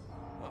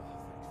 Oh,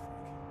 thanks,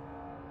 Frank.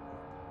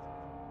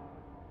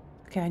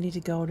 Okay, I need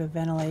to go to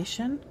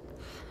ventilation.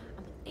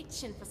 I'm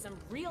itching for some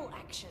real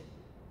action.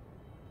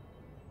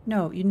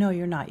 No, you know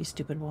you're not, you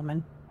stupid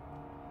woman.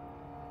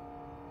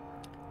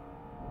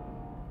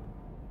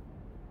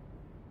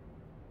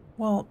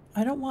 Well,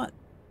 I don't want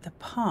the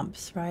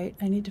pumps, right?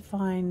 I need to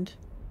find...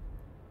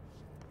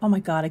 Oh my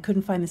god, I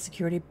couldn't find the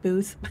security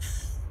booth.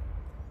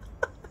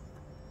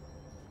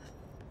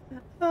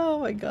 Oh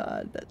my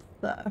god,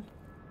 that's...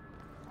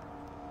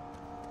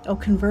 Oh,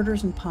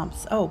 converters and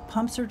pumps. Oh,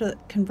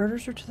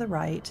 converters are to the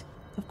right.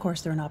 Of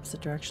course, they're in opposite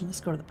direction.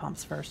 Let's go to the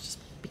pumps first, just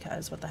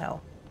because, what the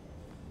hell.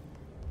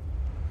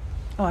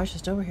 Oh, I was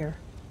just over here.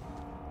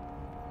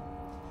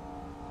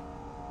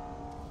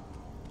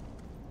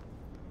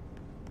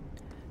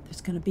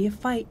 There's gonna be a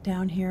fight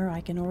down here,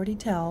 I can already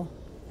tell.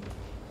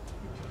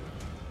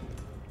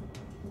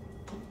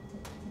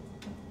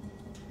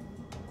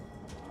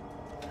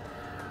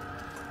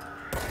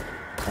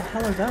 What the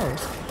hell are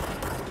those?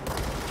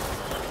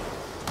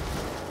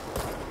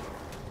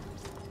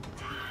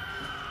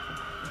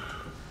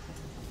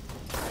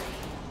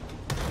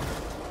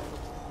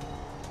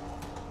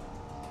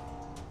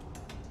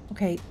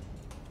 Okay,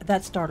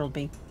 that startled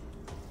me.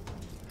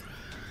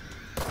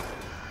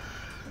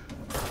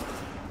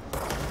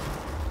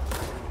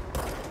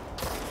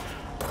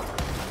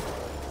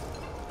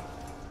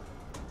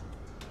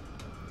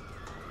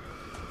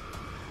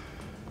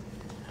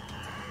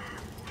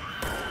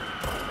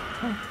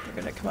 Oh, they're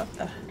gonna come up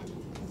the...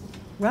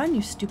 Run,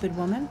 you stupid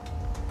woman.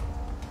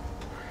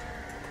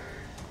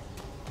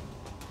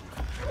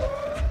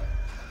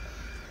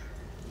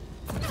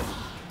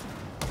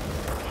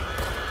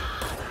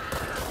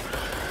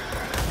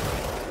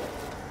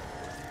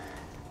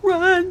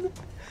 Run!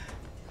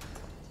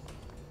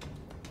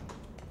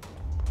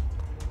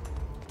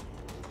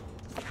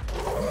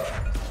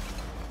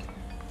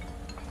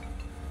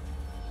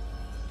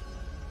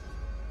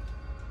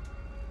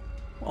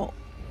 Well,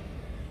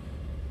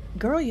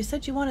 girl, you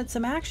said you wanted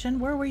some action.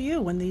 Where were you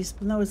when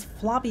those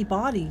floppy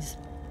bodies,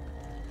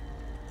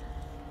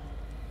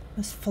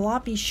 those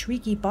floppy,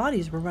 shrieky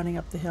bodies were running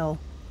up the hill?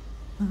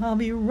 I'll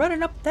be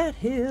running up that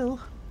hill.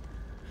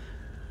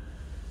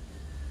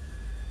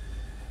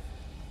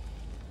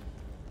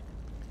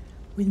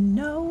 With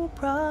no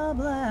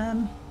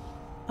problem.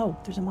 Oh,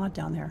 there's a mod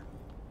down there.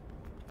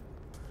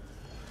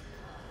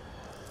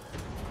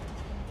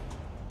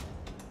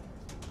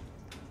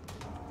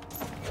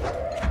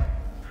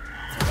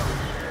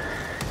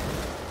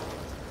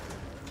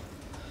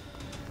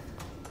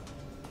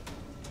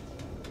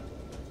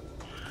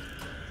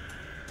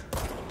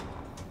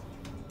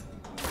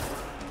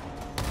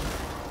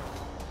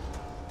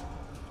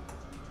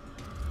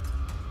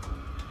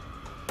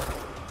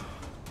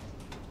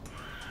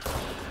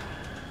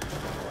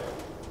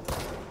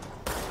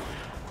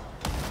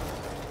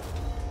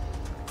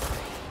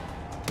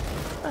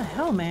 What the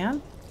hell,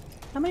 man?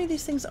 How many of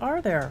these things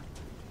are there?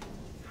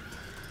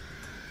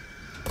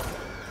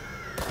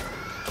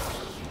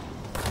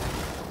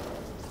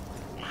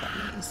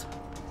 Jeez.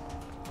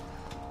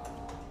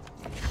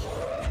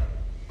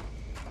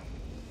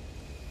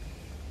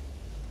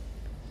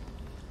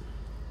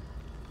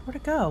 Where'd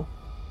it go?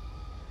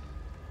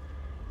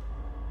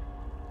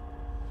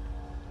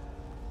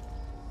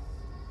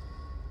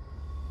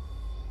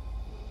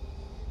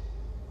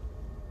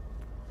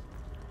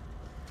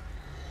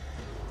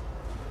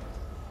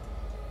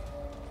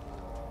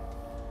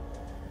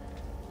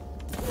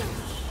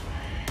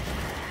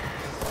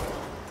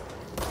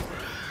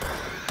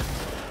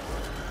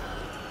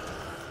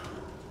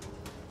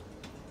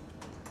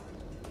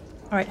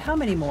 All right, how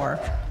many more?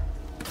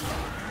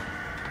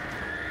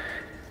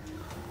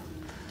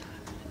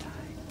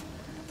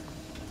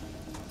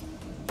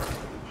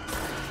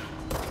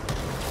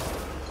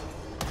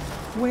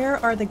 Where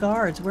are the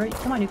guards? Where?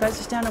 Come on, you guys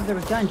are standing over there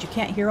with guns. You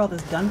can't hear all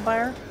this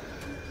gunfire?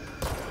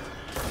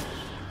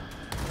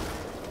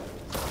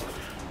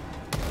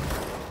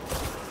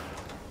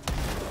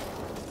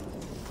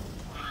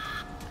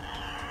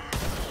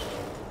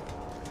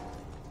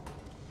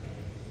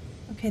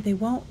 Okay, they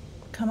won't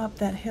come up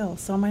that hill.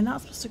 So am I not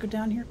supposed to go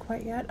down here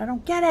quite yet? I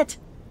don't get it!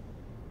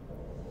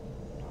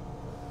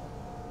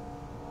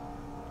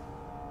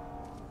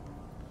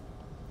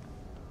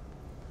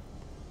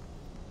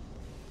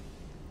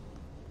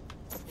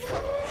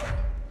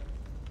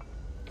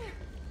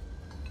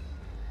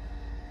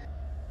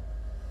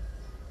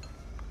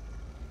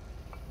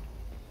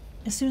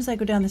 As soon as I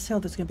go down this hill,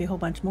 there's going to be a whole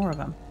bunch more of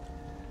them.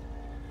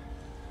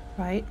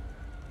 Right?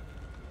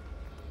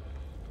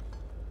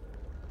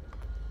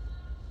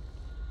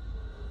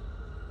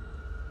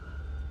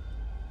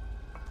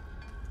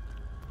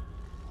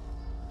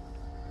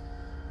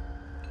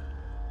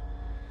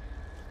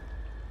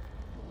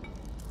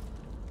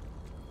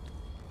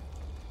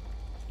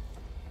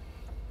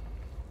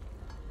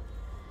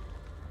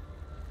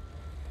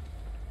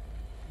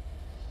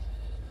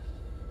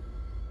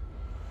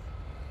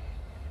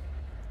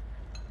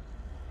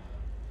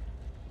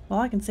 All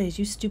I can say is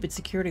you stupid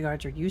security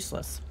guards are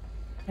useless.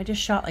 I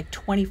just shot like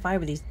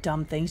 25 of these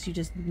dumb things.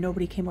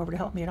 Nobody came over to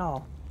help me at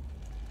all.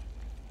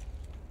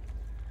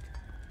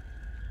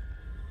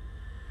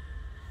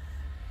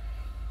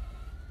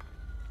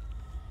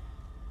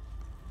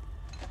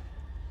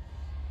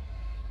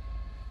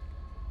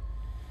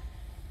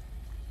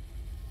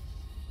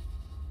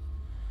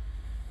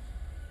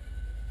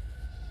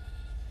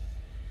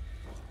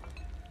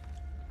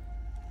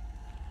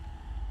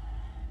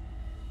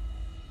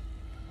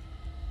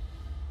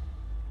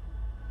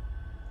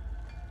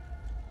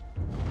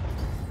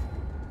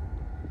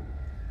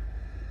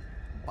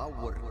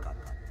 Power cut.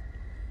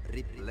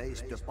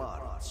 Replace the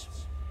parts.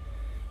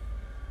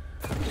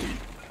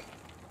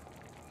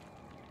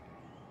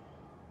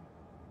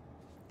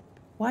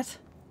 What?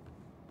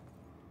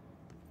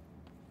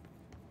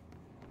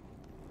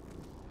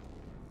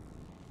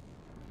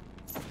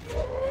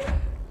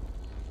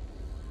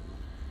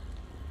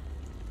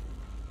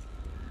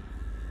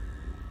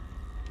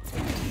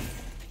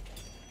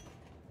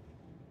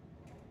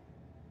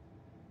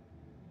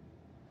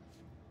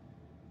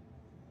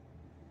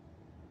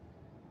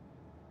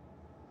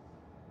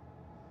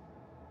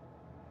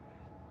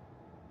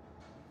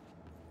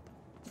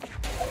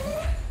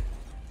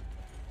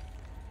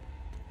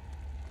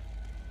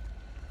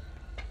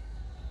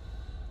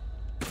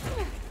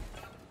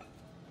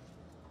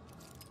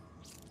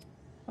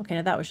 Okay,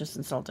 now that was just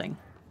insulting.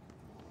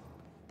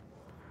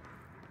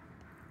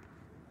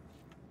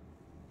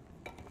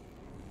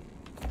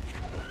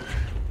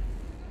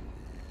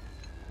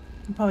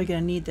 I'm probably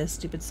gonna need this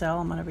stupid cell.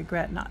 I'm gonna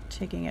regret not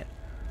taking it.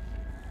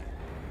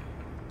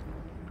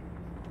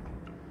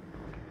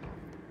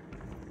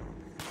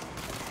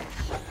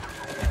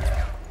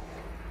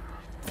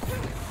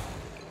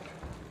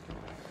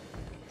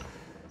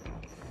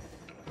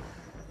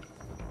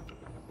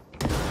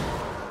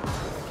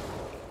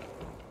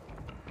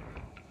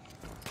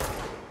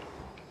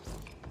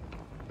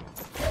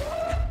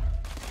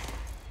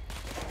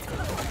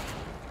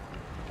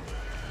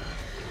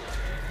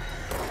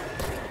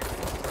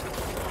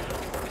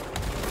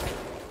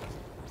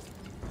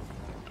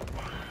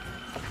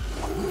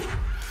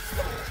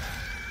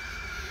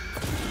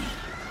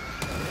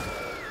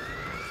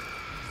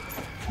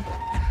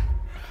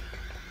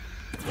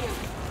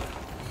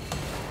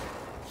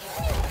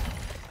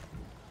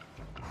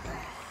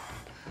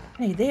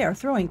 Hey, they are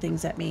throwing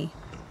things at me.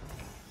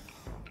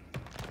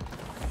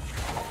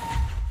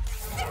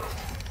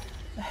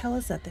 The hell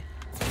is that thing?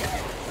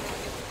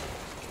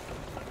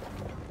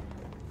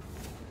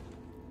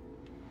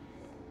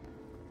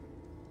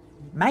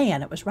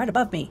 Man, it was right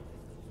above me.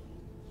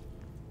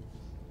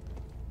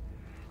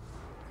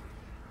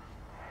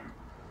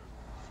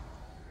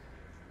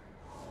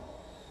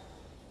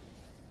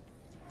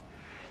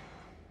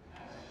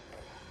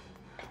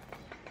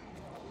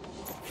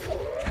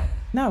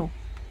 No.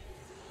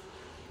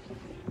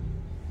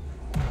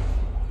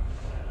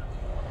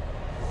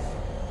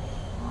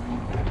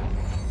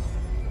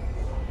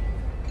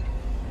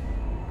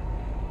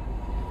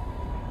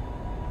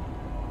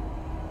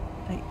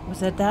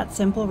 Was it that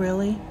simple,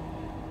 really?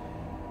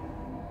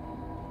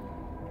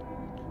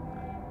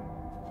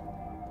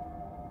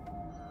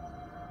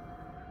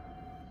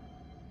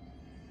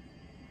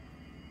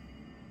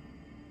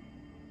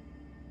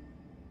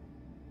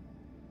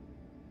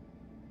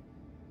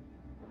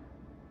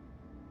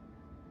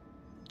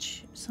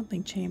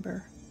 Something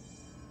chamber.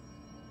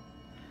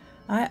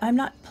 I'm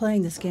not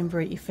playing this game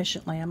very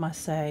efficiently, I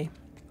must say.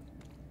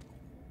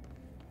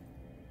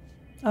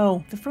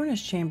 Oh, the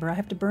furnace chamber. I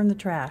have to burn the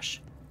trash.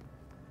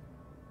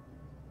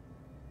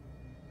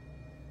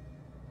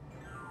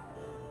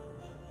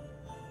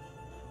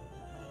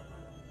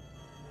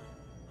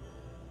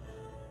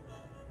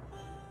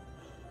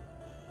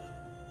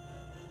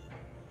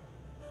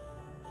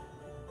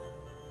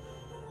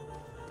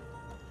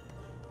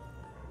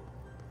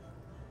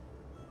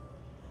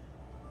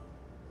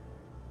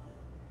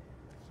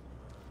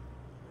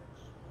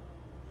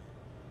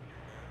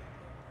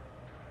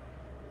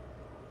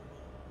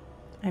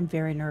 I'm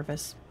very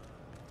nervous.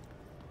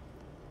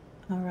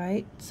 All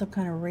right, some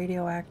kind of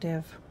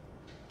radioactive.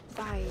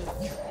 By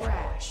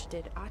trash,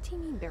 did Ati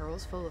mean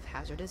barrels full of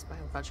hazardous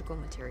biological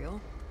material?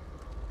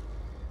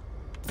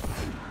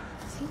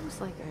 Seems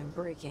like I'm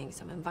breaking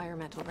some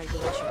environmental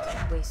regulations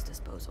on waste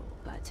disposal,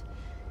 but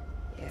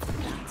if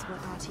that's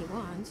what Ati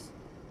wants,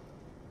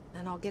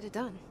 then I'll get it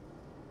done.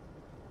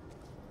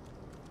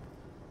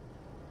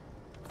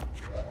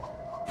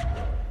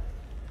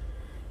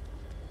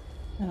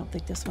 I don't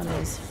think this one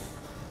is.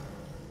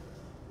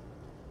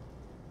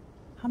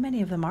 How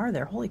many of them are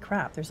there? Holy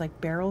crap, there's like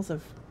barrels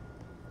of...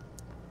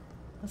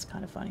 That's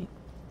kind of funny.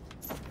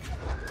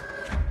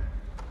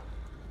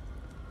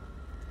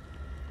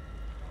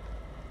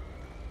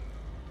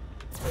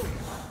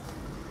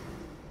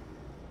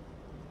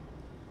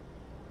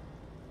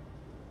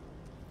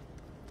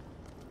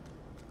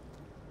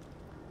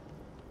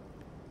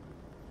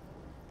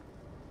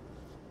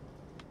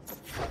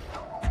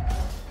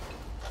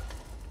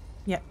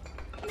 Yep.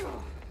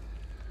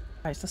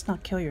 Guys, let's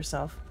not kill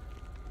yourself.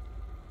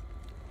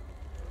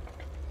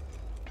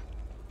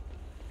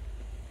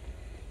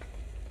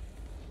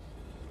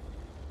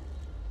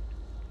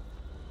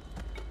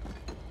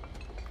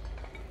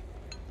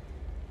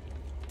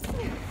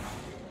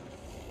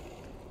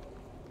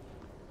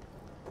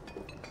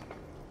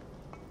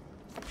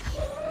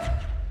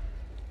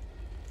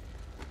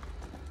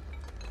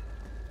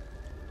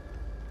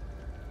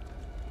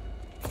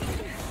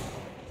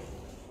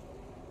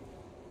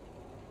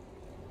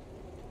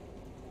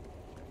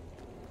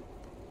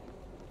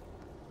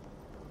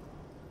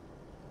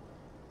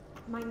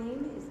 My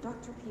name is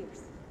Dr.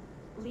 Pierce,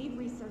 lead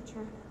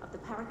researcher of the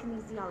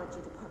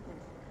Parakinesiology Department.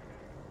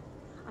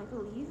 I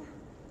believe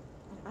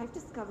that I've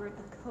discovered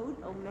a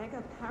Code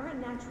Omega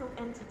paranatural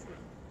entity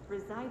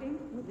residing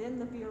within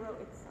the Bureau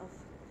itself.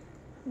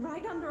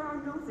 right under our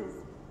noses.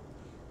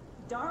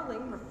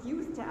 Darling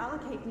refused to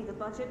allocate me the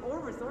budget or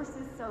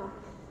resources, so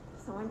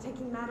I'm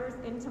taking matters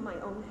into my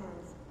own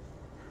hands.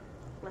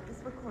 Let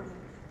this recording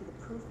be the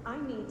proof I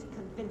need to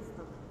convince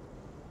them.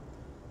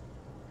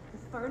 The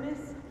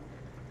furnace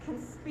can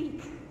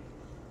speak.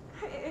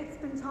 It's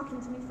been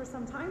talking to me for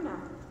some time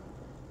now.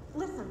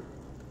 Listen.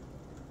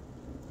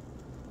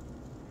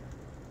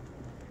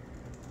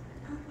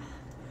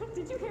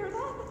 Did you hear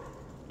that?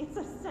 It's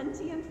a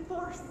sentient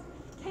force,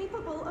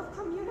 capable of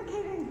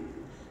communicating.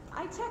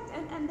 I checked,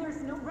 and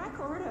there's no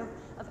record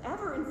of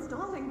ever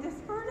installing this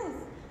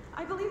furnace.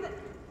 I believe that...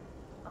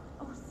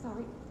 Oh,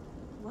 sorry.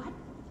 What?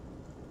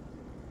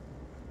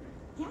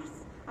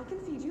 Yes, I can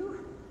feed you.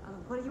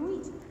 What do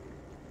you eat?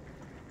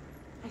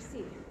 I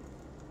see.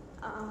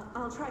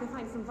 I'll try to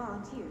find some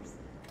volunteers.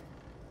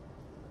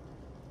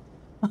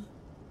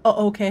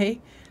 Oh, okay.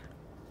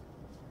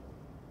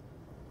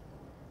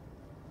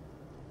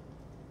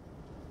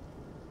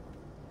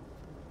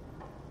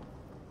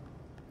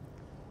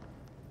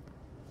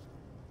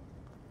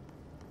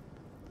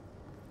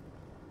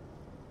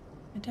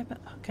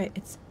 Okay,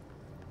 it's...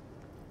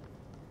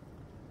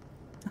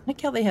 I like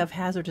how they have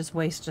hazardous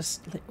waste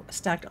just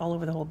stacked all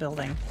over the whole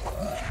building.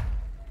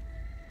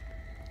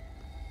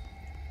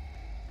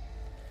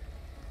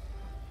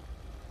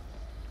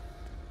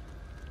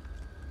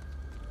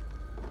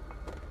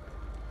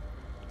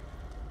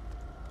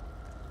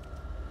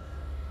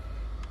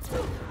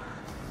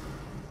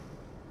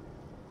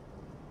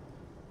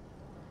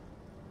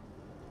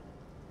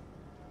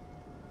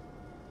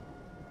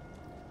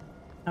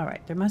 All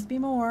right, there must be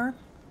more.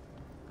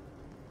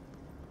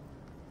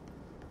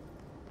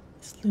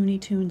 This Looney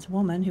Tunes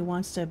woman who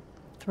wants to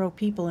throw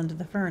people into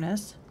the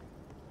furnace.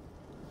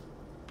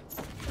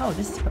 Oh,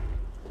 this is...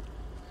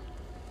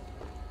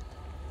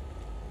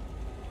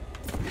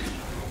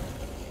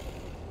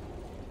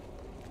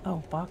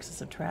 Oh,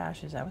 boxes of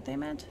trash. Is that what they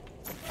meant?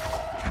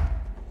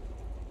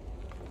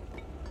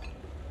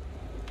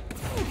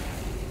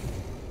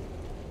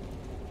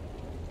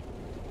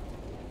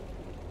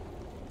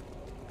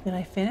 Did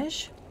I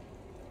finish?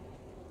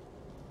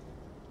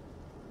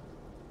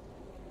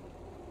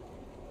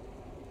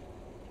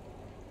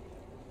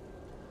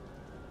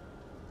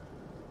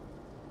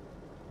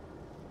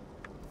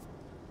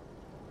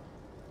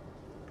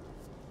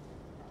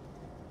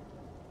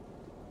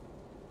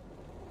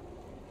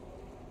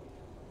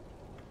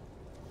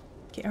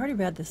 Okay, I already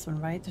read this one,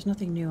 right? There's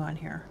nothing new on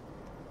here.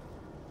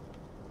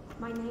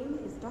 My name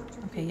is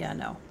Dr. Okay, yeah,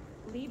 no.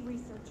 Lead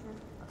researcher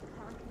of the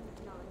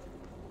parakinesiology.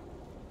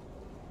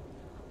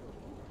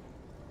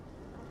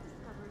 I've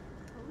discovered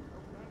a code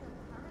omega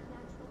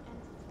paranatural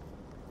entity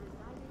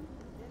residing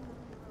within the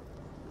Bureau.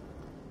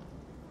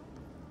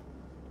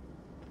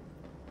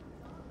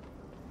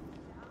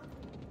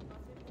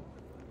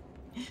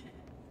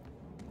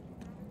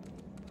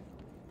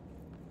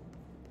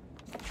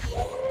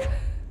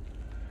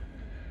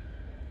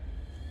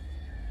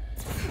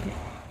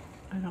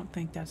 I don't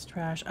think that's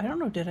trash. I don't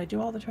know, did I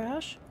do all the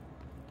trash?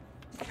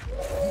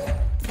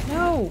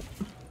 No!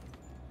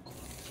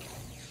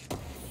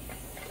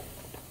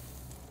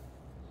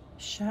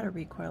 Shatter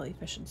recoil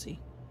efficiency.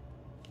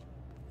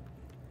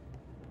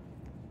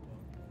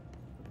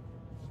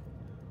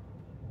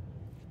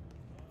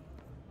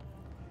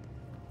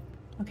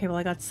 Okay, well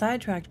I got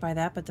sidetracked by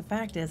that, but the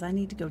fact is I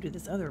need to go do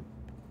this other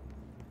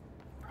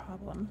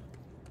problem.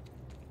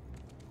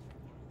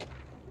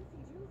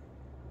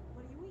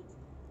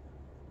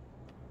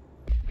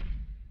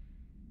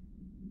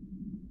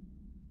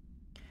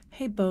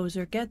 Hey,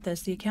 Bozer, get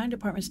this. The accounting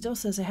department still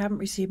says I haven't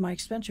received my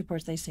expense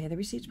reports. They say the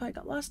receipts probably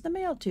got lost in the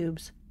mail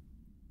tubes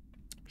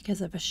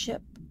because of a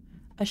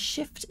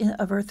shift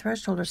of Earth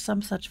threshold or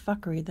some such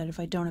fuckery that if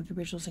I don't have the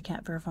originals, I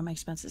can't verify my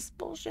expenses.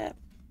 Bullshit.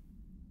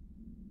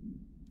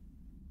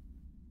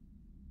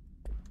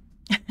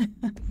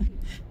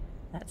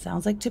 That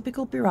sounds like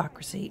typical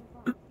bureaucracy.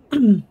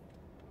 Did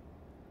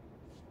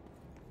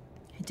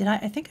I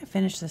think I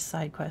finished this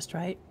side quest,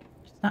 right?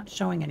 It's not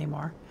showing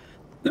anymore.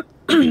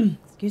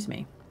 Excuse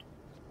me.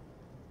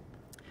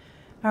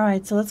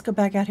 Alright, so let's go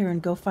back out here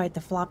and go fight the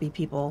floppy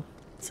people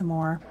some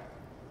more.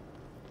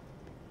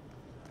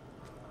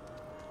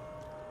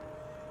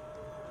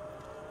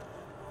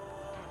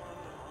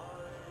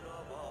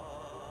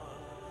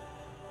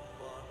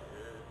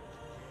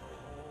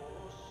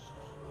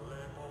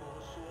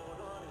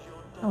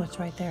 Oh, it's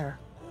right there.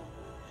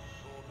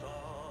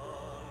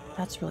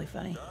 That's really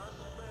funny.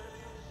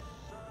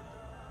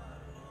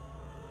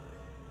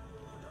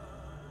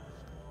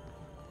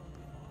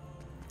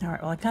 Alright,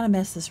 well I kind of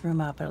messed this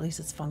room up, but at least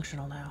it's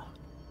functional now.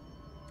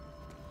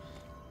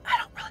 I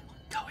don't really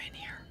want to go in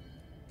here.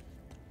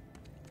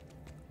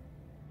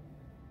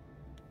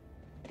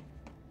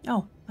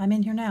 Oh, I'm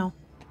in here now.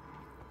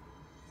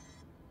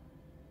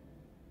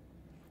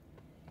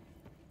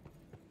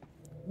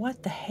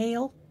 What the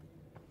hell?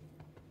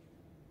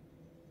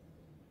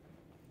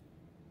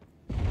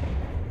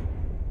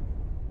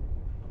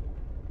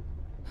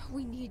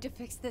 We need to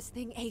fix this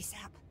thing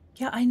ASAP.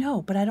 Yeah, I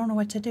know, but I don't know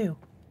what to do.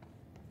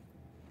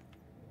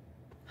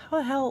 How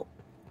the hell?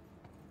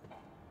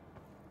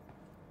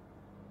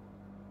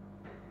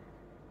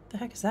 The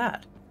heck is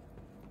that?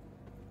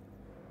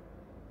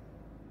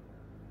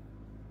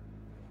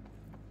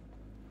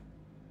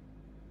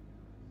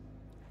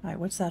 All right,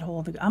 what's that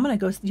hole? I'm gonna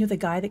go. You know the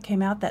guy that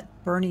came out,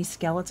 that Bernie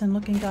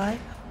skeleton-looking guy.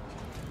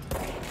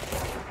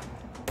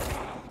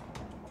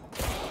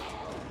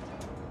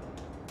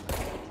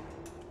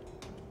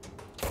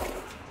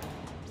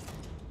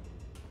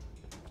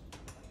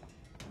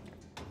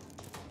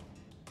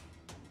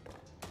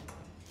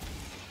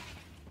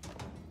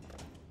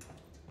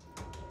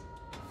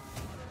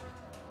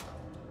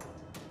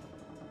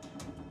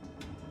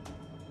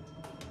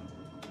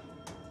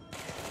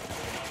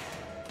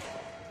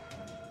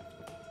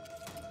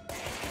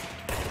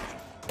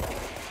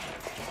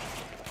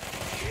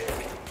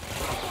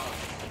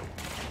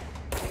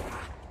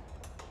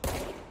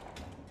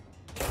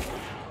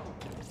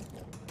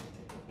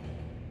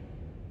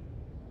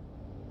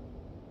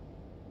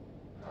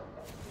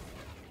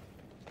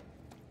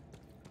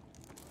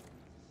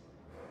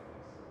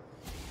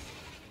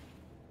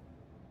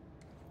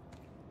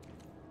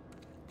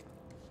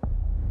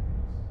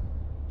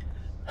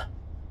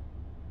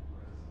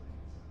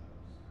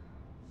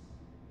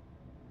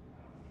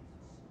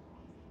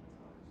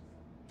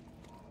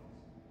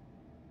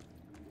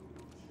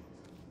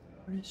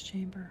 Furnace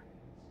chamber.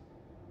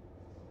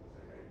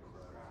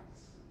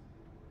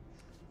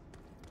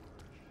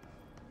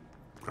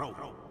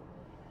 Bro,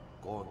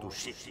 go to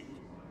shit.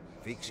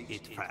 Fix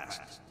it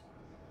fast.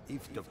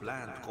 If the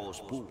plant goes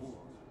boom,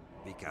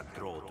 we can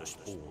throw the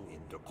spoon in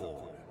the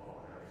corner.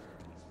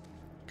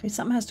 Okay,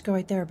 something has to go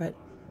right there, but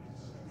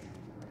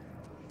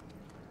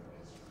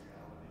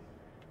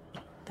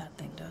that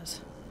thing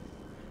does.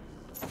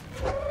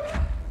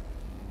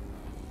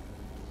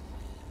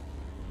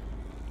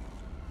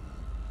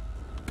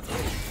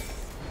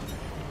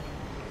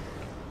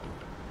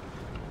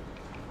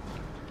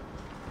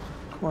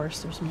 Of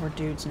course, there's more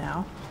dudes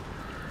now.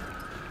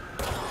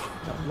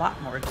 There's a lot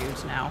more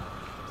dudes now.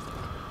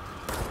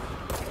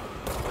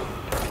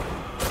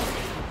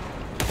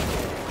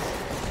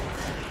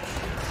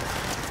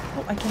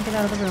 Oh, I can't get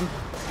out of the room.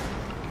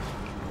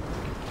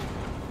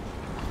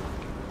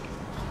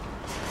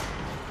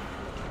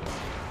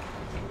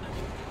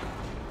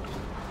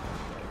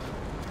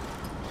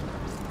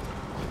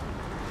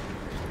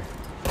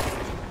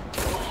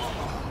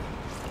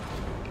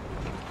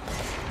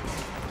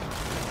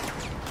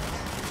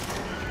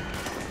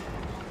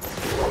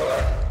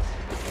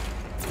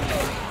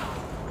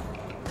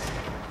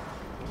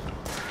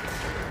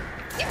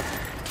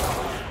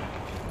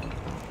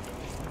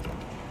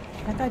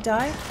 That guy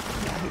die?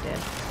 Yeah, he did.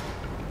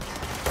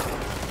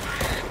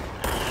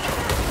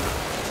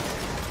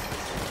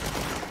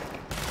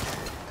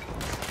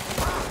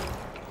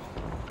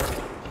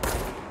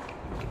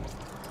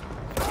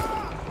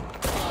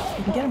 If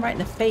you can get him right in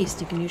the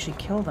face, you can usually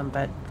kill them,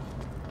 but...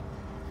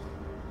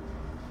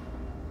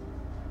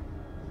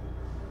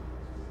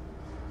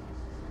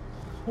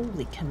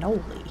 Holy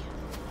cannoli.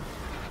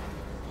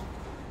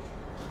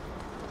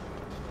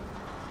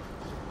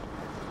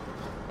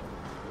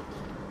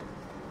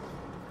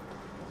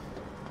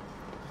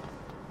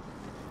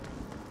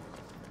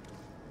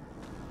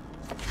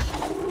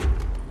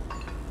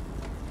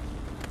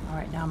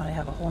 Now I'm going to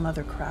have a whole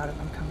nother crowd of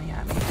them coming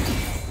at me.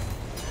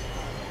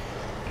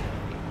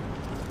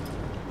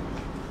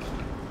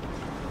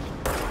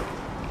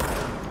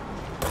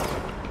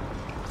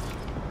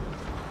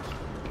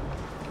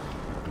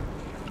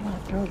 I want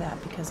to throw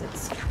that because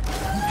it's...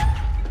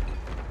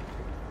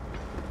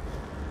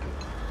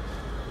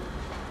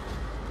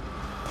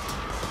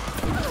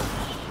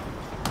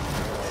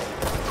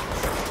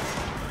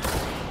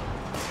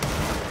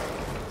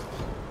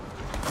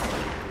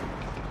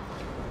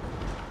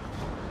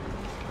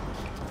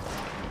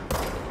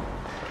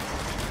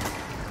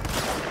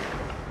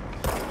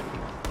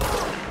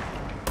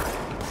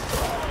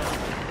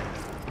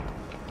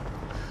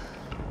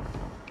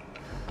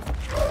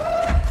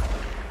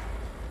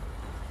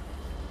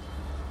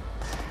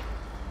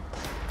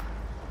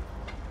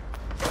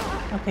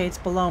 Okay, it's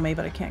below me,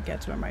 but I can't get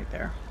to him right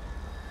there.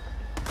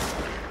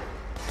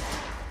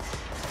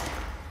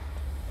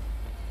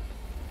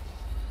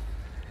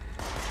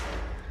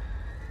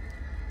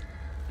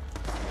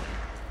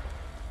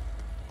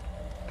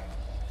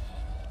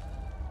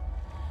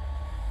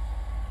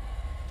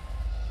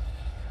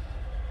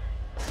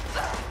 I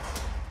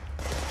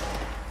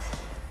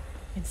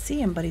can see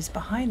him, but he's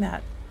behind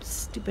that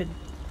stupid...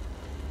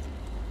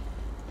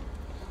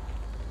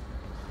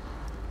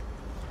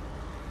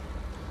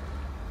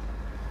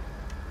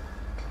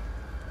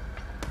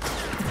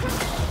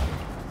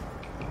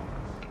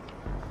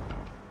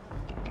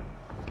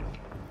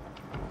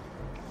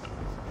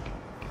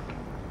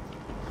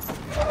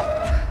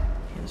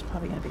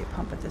 Probably going to be a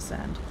pump at this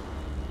end.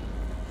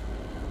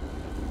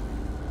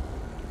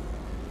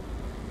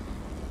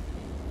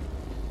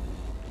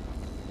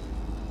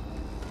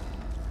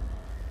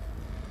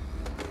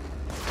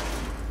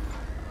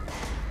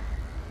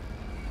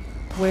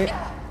 Where?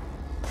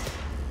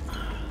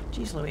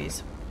 Jeez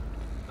Louise.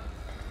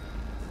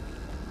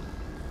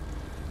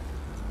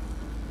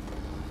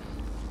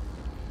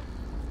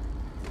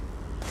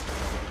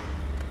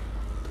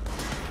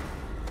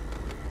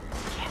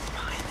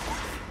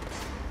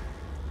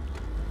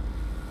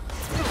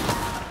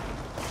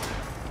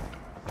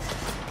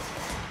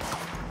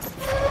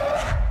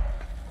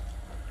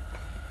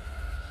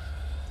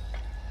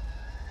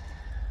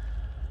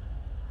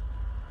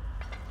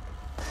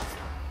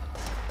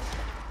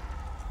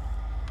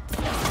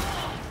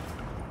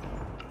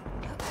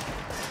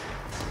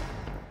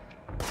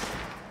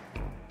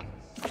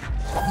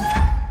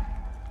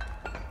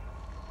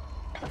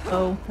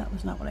 Oh, that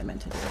was not what I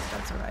meant to do.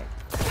 That's all right.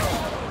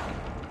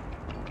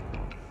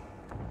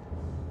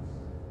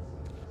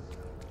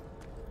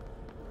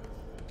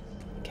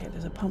 Okay,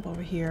 there's a pump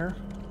over here.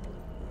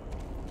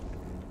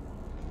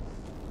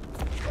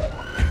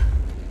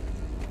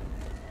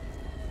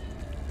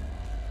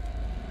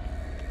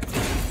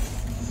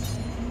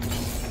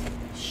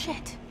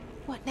 Shit.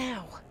 What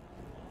now?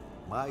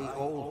 My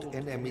old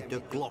enemy, the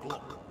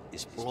clock,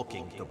 is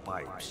blocking the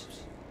pipes.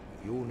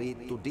 You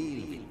need to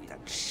deal with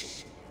that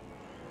shit.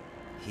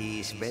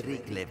 He's very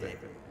clever.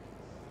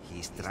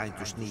 He's trying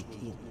to sneak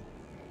in.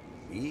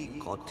 We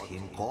got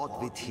him caught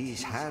with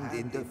his hand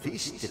in the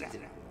fish trap.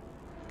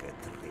 Get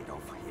rid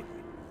of him.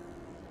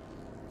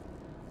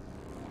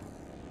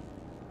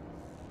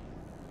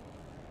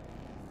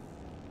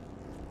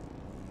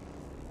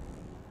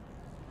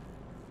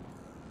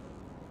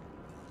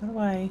 How do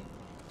I...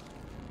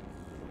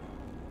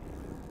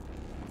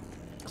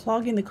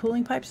 Clogging the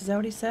cooling pipes, is that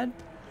what he said?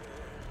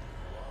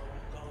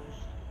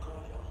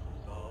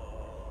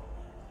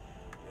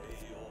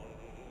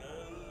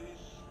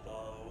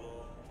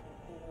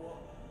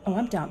 Oh,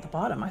 I'm down at the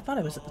bottom. I thought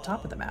I was at the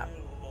top of the map.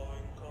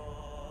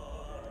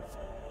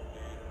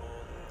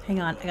 Hang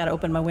on, I gotta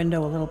open my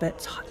window a little bit.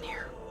 It's hot in here.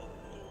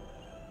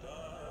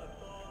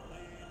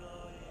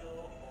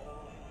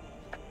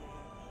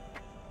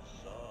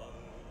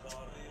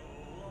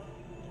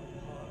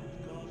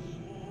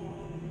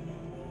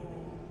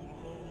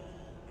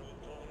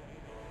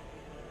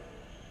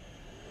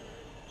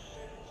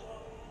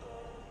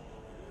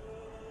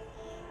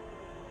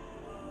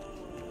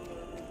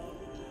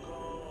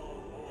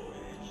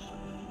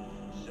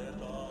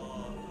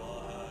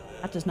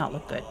 That does not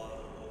look good.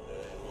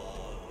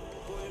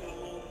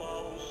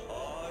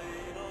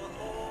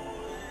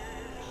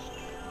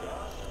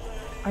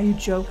 Are you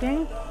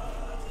joking?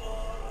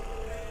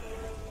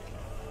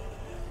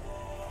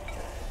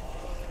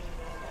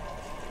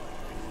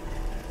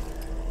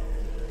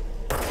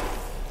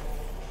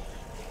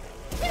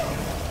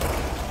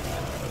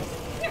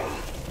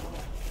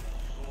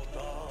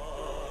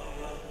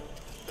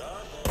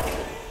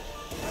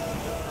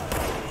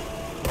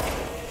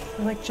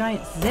 They're like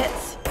giant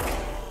zits.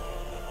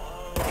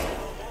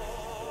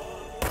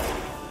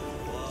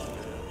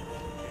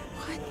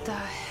 What the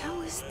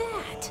hell is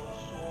that?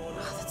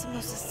 Oh, that's the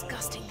most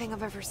disgusting thing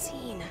I've ever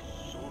seen.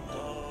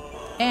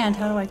 And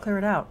how do I clear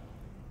it out?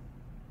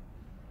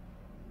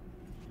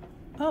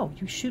 Oh,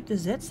 you shoot the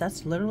zits?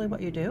 That's literally what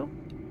you do?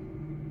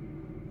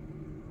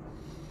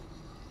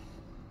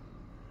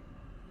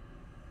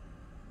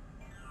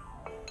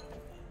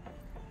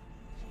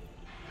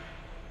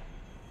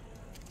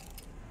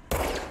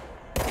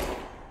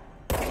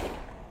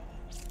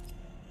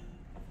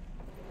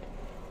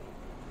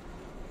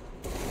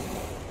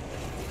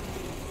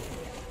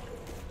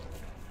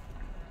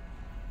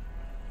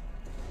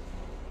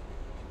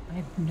 I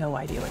have no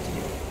idea what to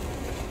do.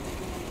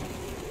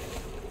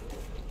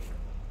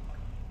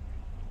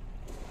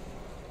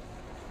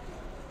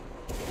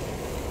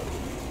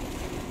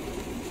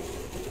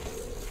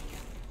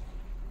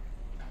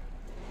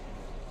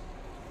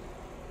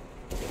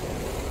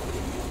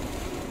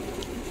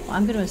 Well,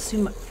 I'm going to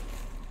assume...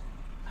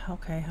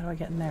 Okay, how do I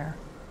get in there?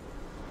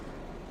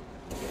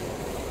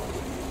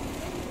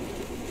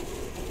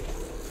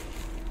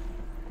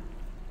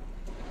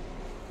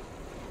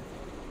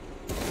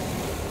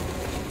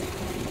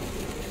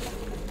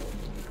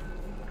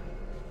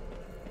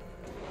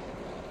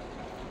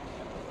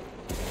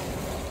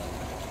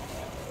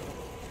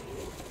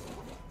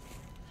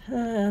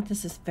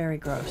 This is very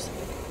gross.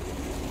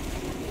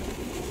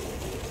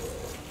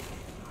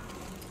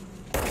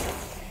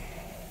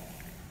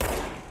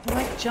 They're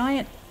like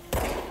giant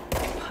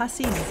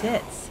pussy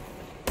zits.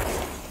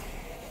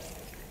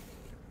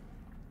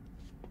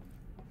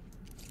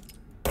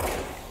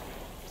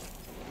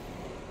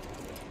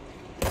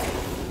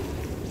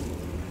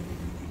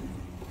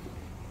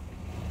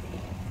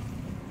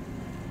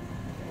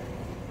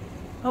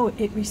 Oh,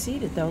 it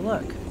receded though,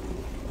 look.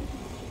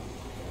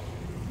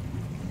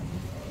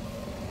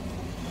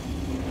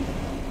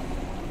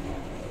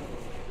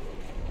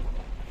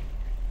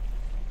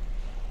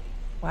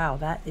 Wow,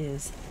 that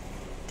is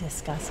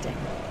disgusting.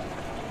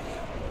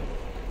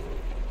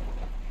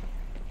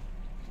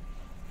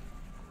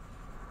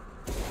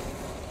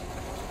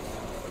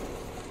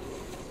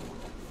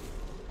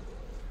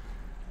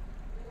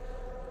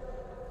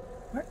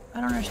 What?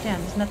 I don't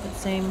understand. Isn't that the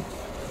same?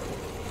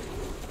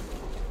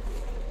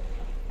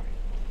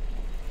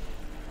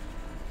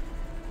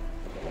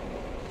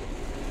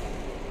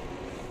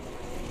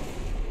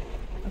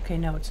 Okay,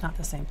 no, it's not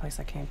the same place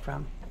I came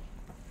from.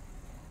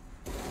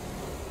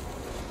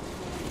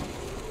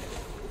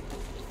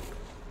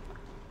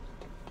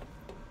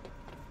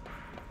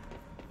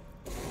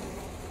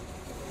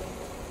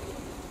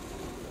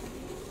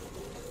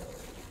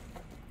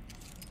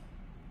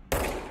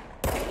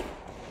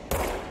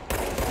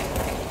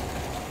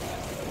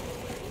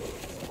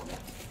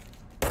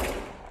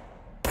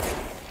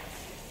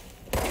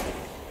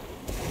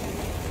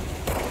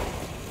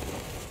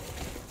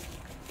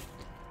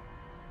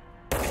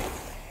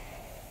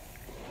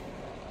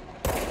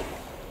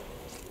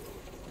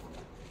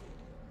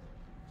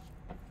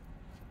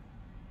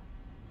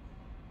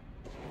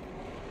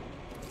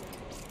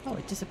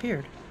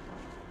 disappeared.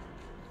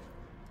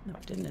 No,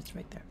 it didn't. It's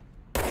right there.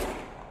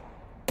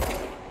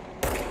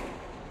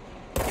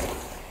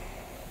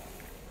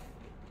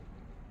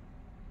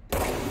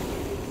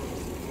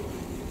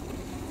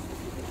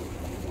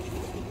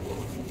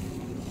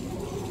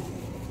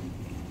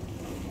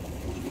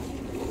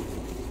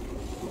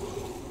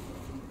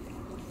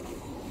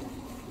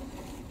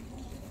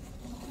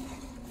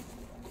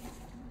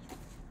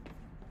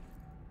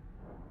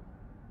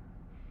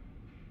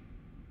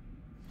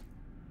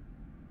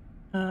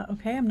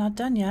 Okay, I'm not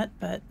done yet,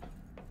 but...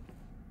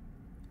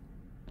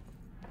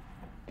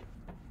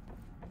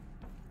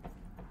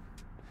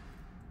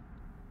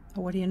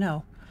 Oh, what do you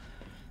know?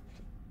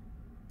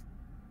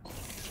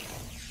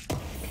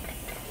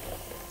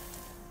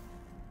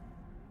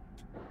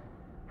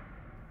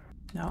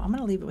 No, I'm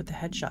gonna leave it with the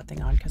headshot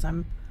thing on because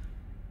I'm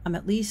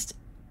at least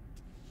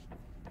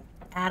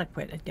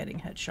adequate at getting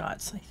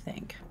headshots, I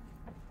think.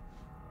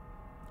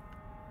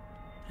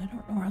 I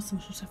don't know where else I'm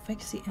supposed to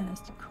fix the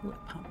NS to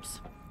coolant pumps.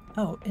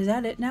 Oh, is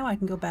that it now? I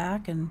can go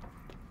back and...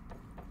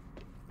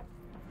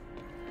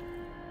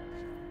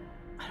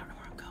 I don't know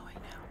where I'm going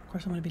now. Of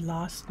course, I'm going to be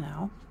lost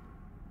now.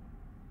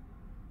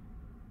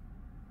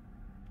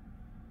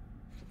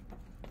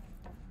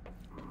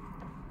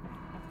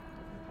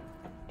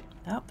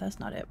 Nope, that's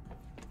not it.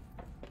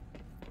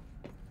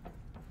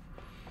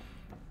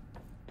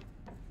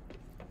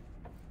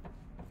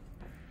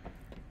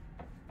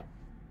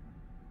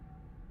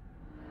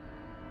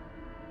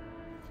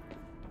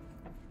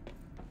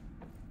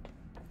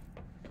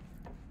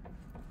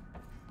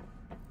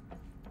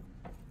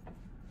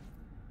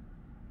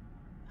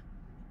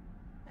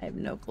 I have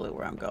no clue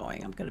where I'm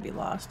going. I'm going to be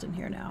lost in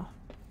here now.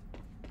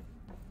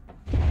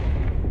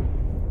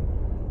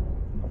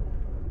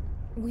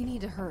 We need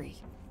to hurry.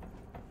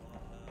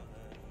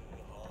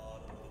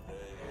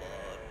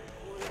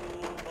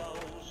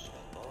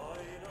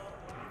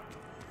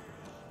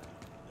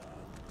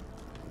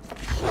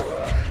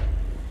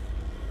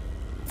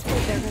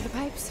 There go the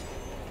pipes.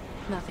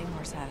 Nothing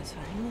more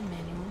satisfying than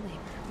manual labor.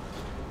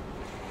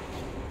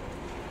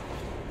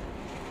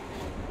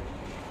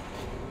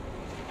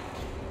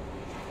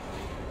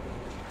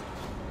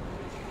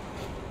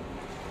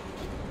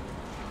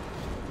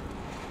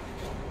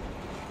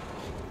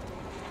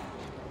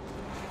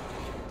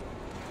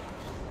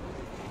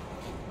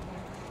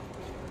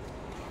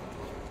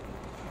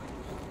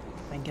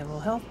 Get a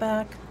little health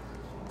back.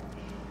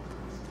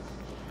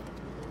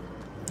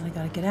 And I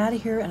gotta get out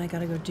of here and I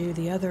gotta go do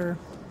the other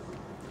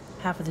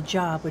half of the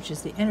job, which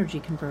is the energy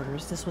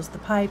converters. This was the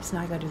pipes,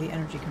 now I gotta do the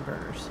energy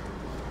converters.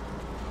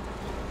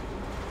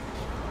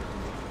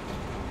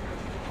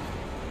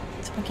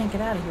 So I can't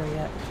get out of here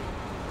yet.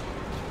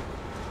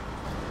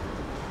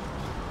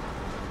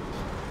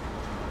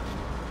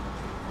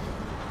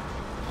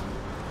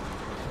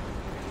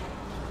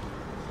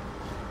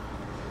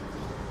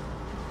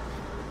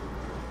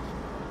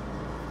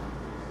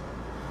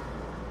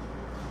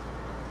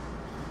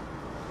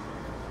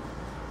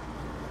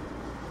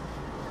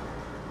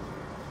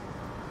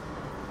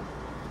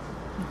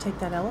 Take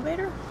that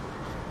elevator?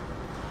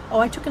 Oh,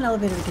 I took an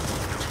elevator to get to...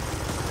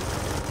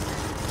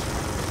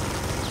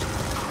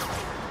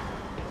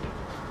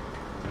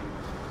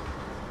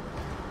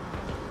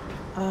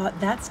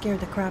 That scared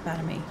the crap out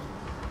of me.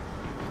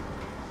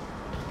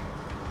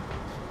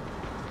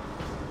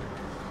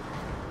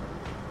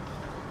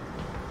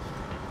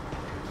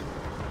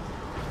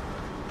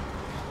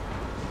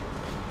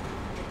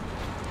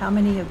 How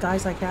many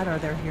guys like that are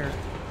there here?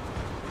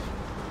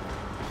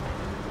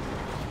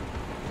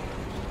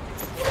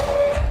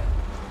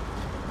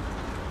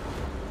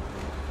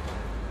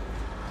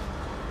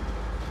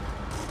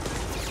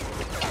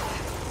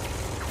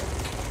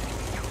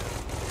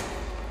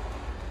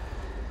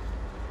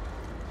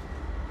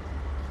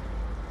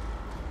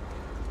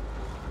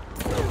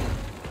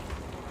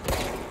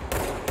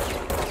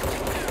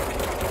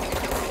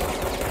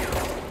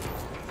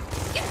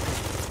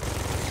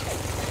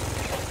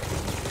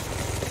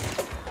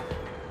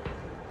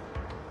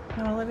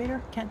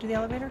 Can't do the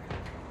elevator?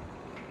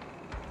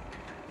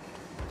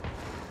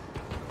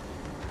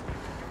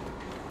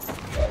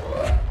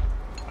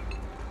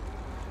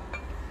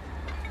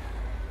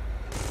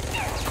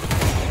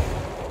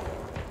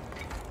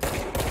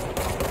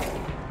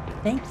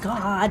 Thank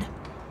God.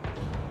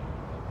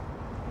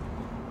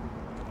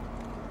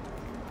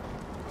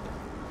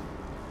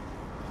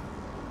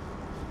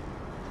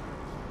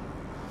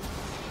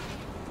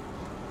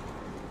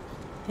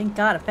 Thank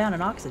God I found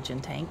an oxygen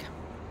tank.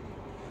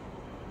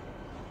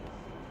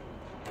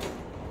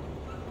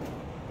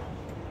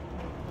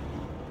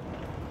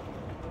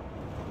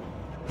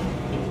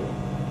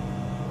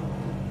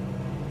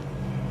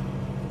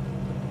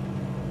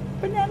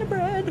 Banana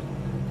bread.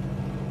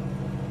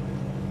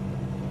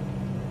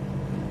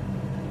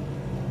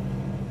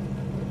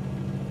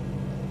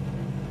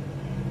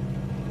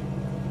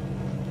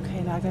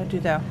 Okay, now I gotta do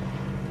the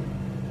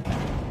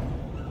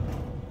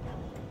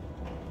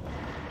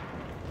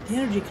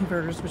energy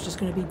converters, which is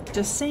going to be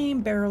the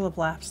same barrel of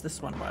laughs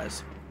this one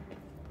was.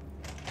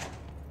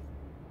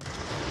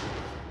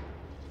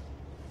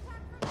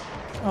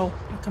 Oh,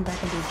 I'll come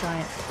back and do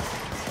giant.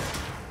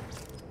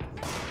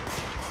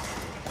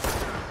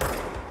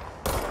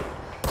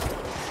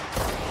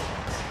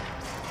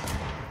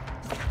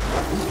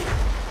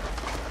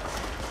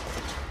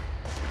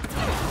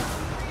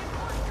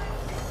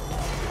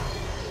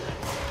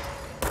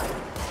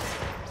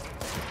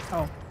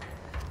 Oh.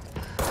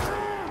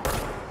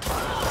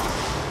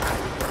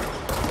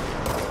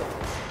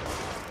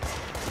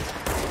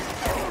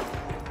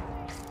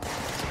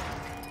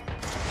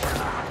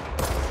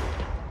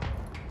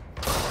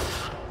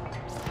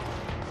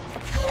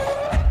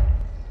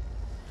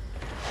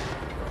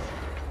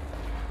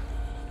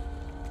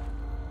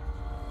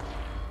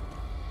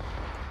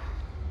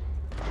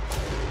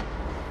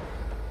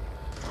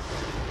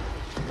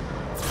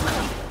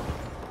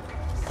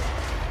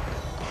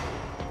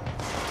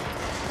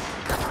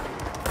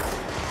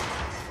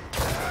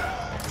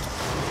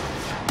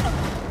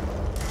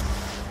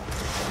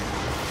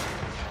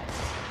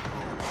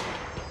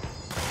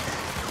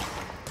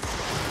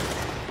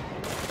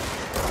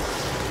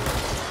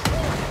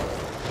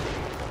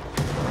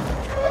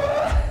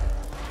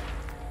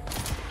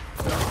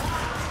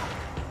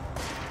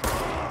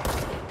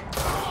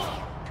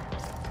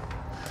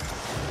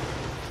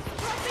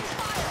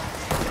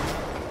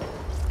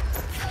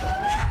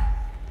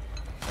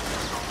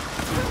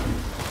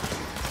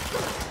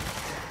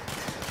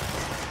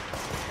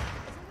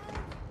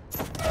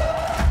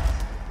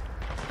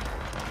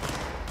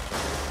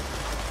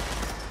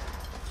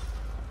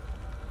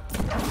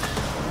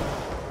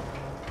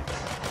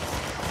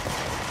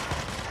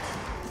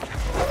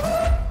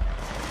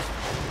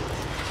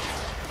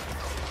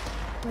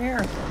 Where?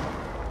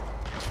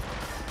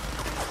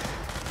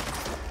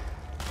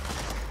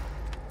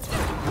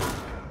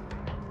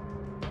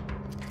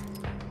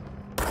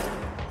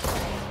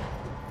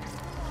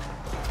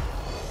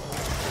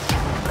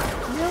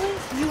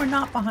 Really? You were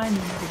not behind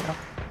me. There we go.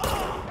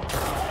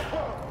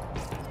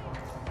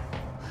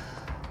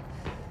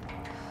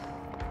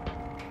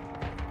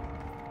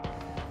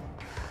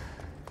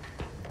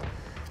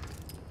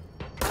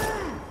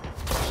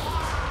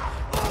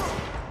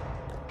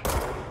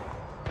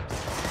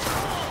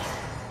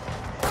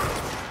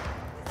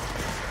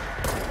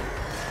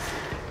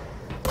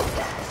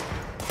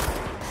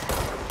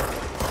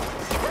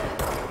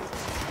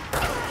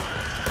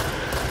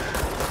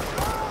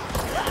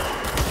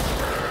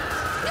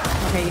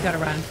 Okay, you gotta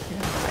run.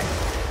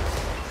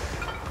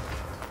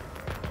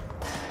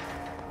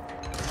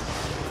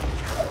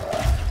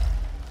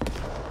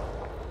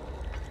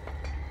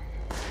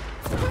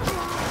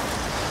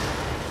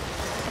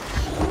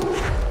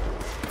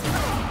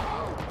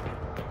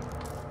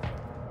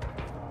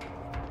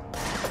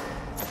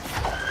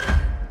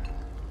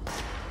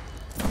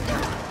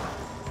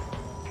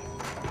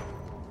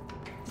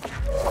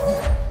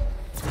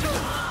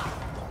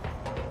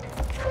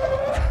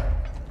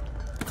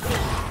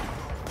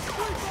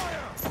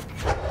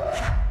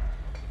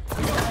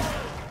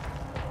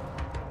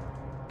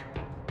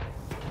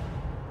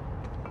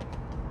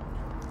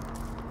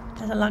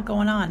 There's a lot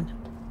going on.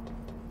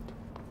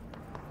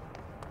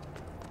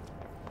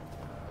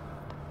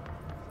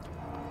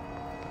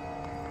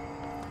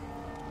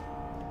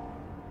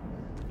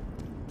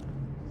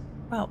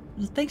 Well,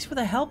 thanks for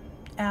the help,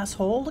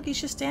 asshole. Look,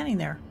 he's just standing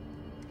there.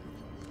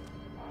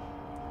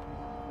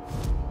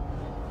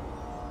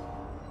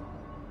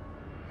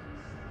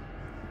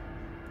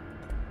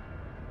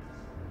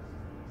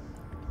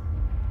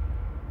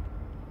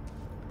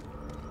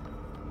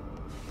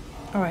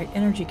 Alright,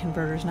 energy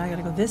converters. Now I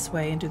gotta go this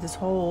way and do this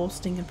whole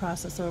stinking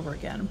process over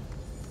again.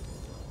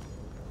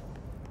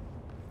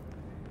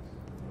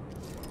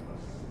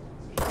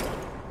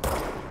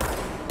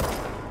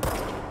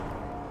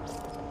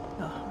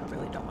 Oh, I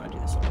really don't want to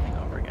do this whole thing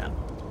over again.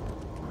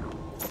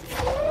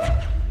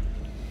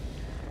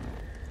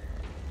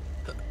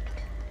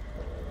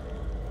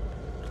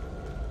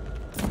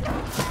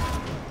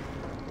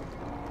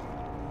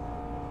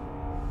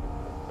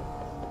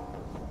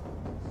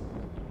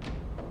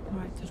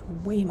 Alright, there's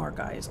way more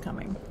guys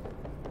coming.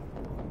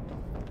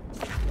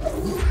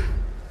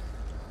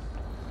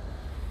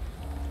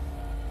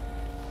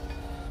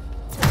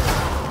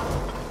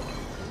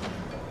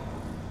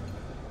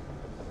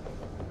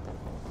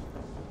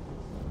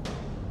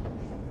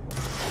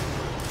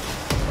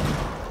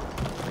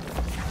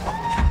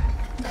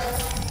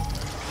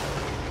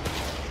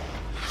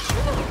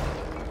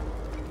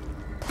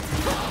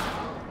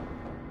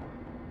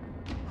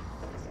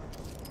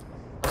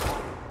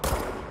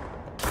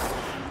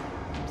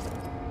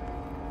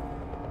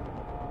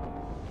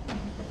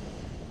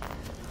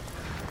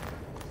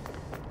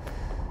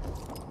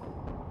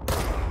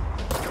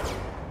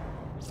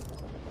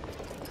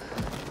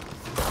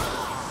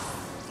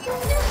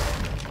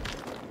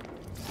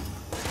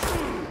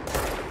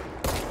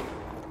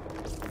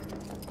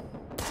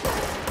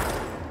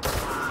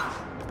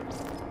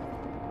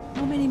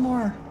 How many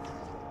more?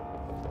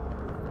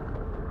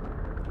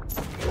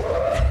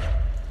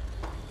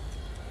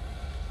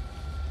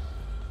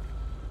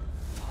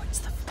 Oh, it's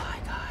the fly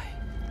guy.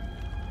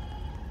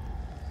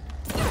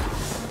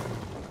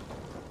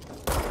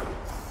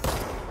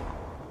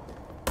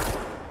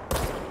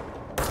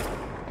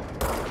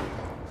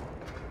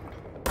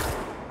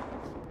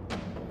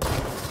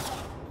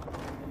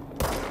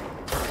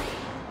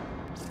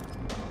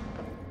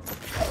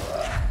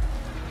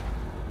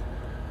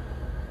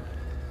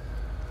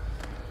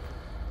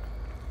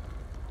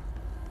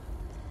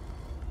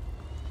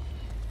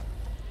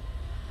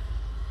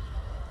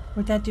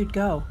 Where'd that dude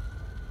go?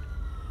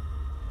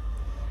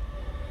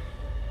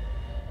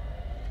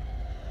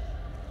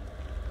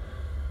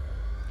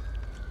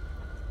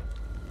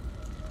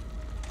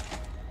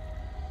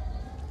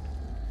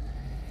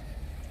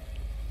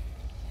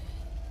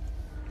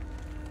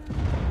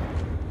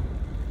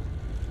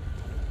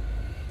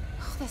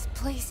 Oh, this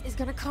place is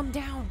gonna come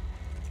down.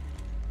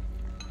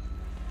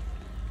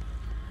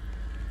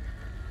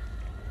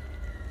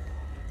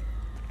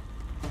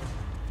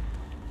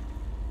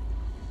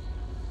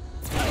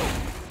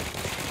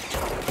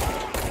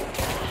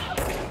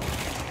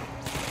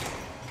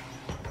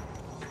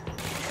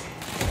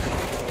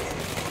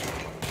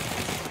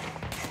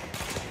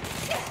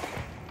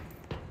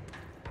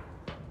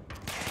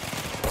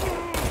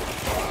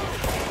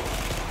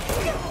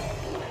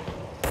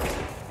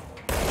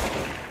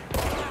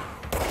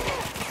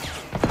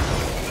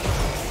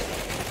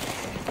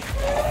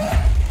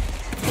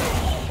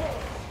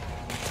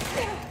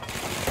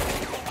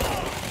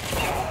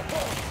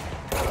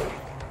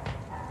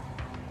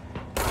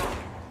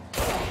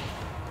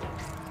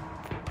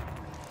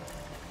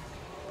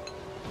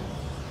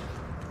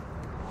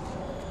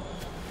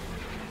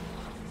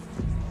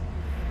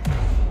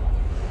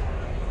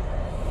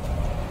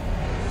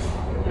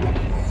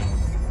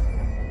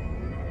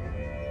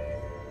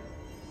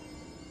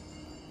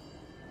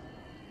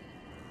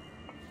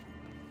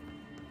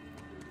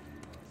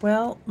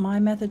 Well, my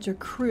methods are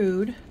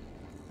crude,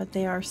 but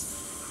they are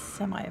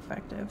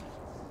semi-effective.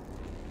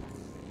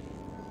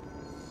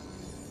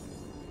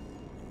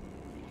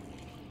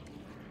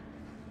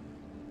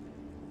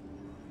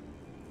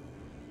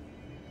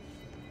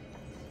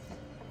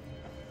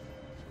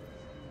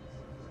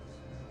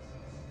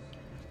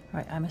 All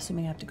right, I'm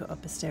assuming I have to go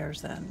up the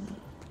stairs then.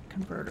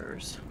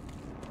 Converters.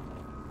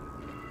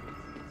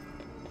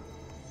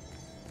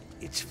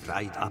 It's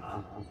fried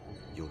up.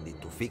 You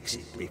need to fix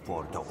it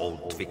before the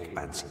old twig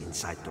pants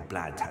inside the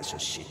plant has a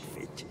shit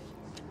fit.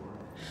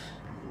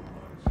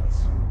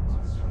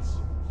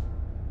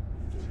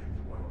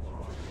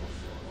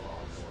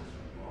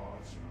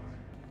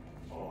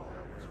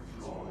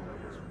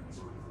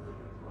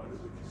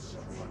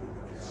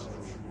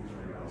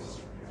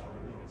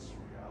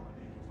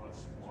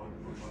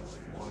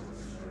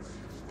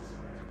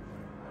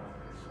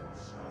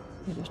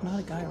 Yeah, there's not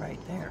a guy right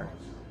there.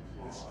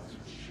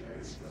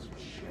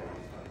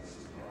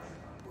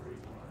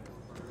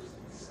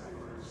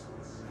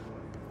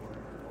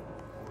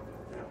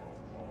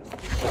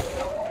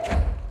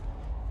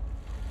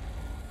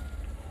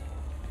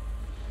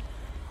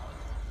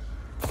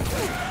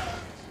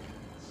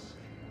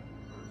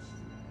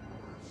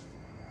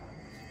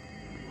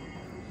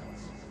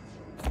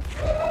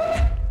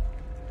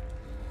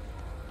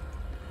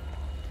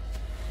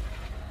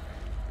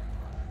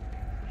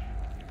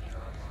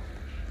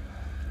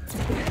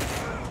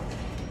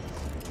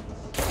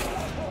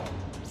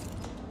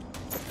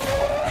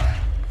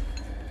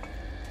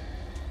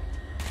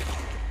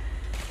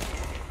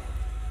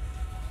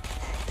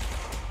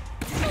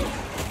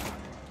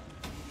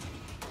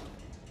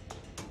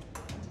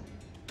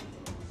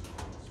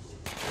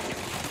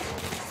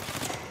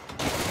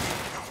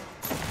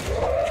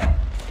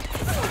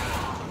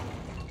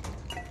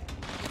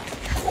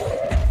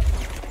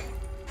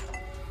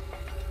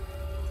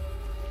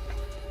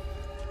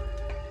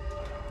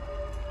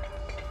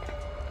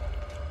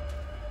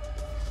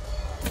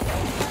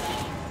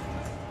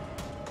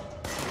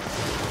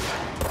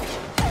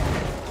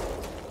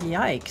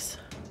 Yikes.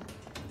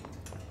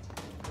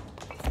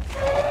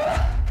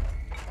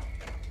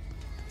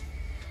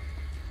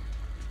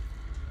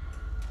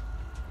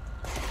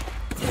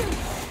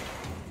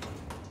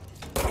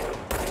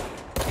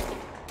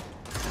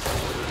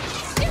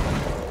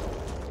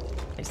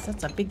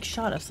 That's a big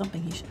shot of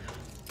something he should...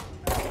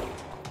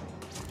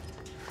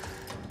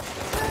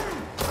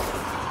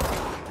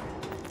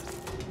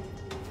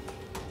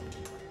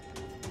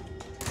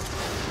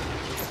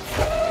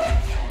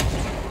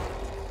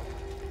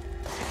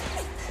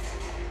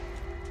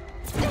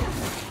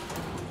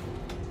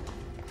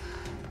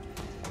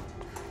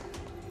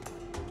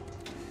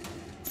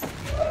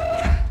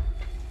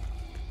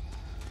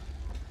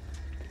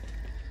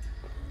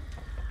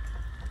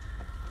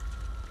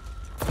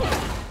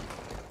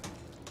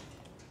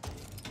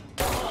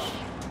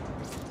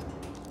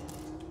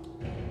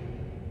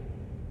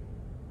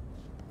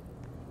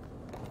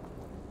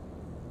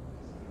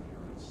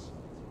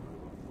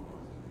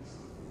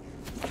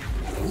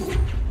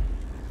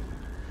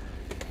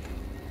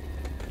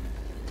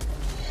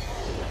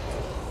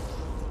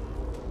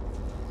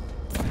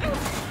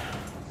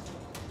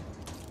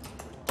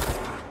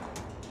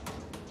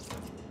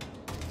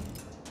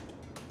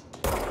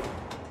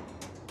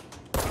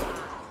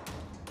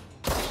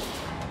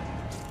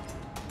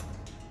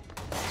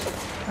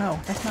 Oh,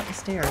 that's not the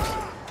stairs.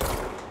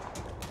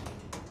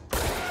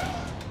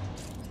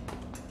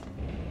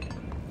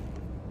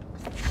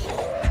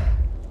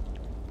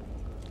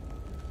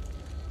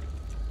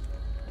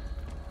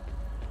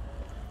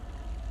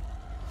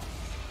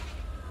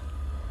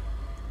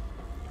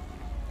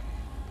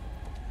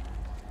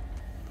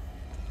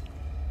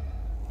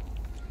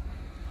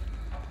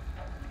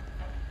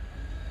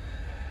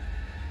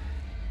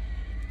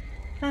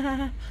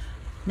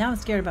 Now I'm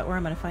scared about where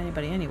I'm going to find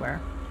anybody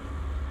anywhere.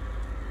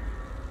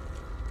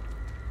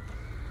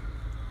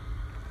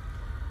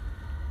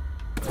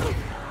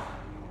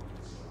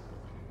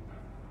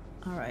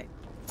 All right.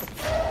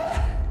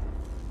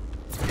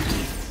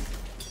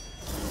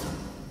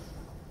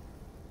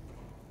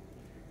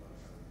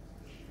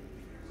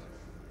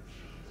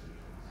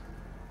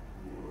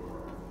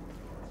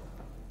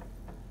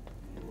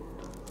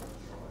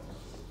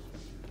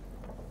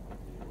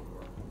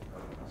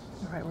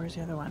 All right, where's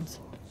the other ones?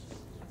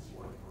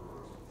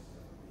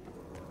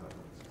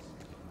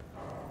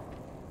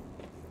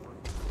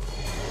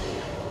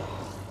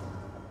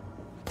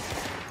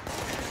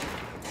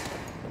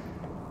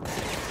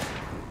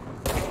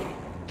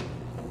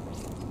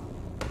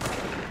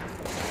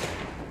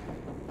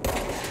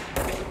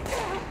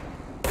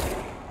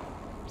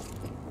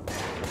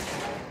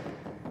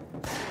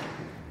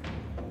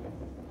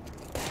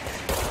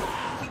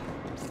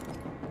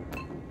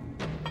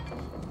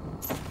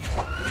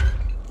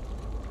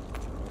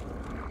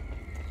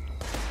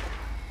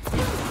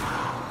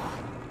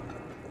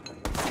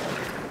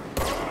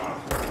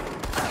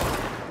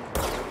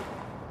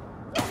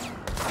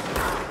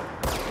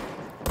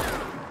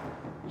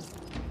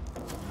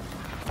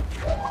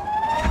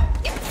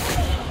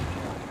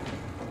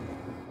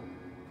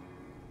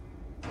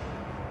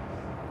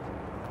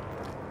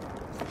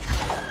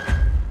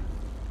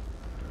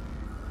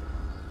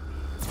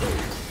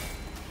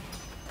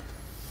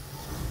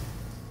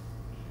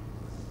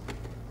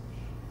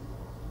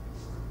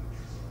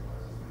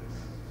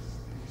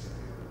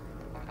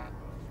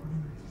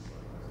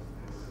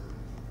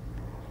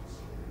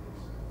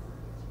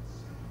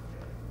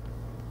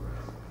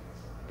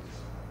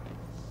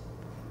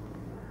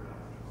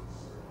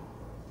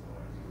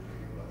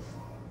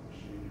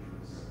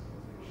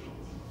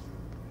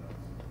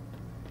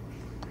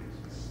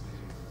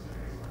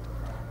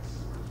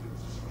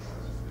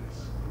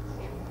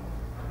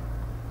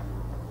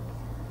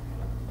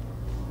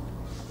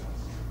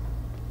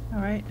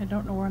 Alright, I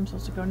don't know where I'm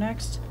supposed to go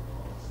next.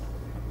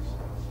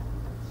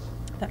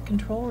 That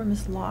control room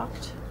is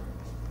locked.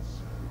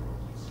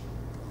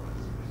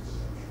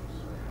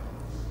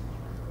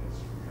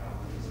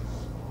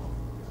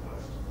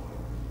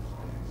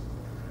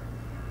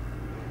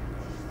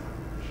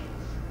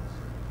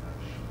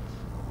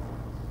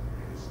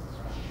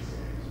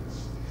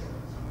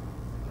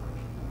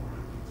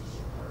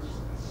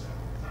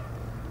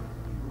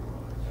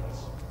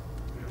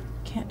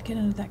 Can't get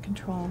into that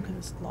control room because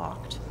it's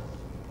locked.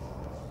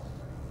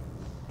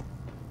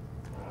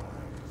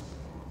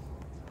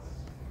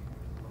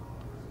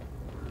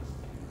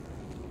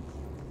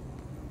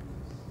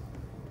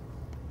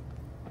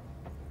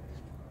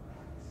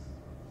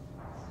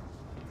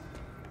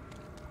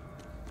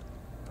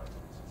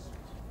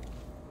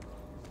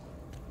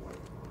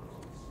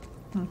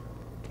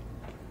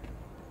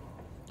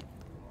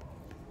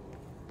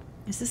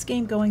 Is this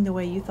game going the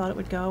way you thought it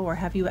would go, or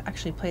have you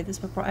actually played this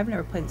before? I've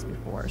never played this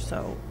before,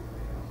 so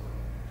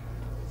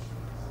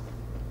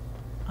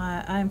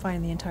I'm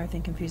finding the entire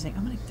thing confusing.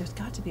 There's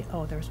got to be,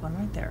 oh, there's one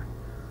right there.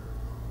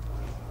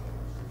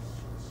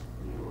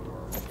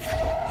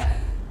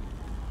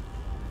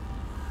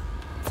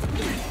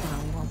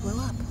 Well, we won't blow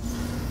up.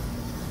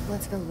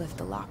 Let's go lift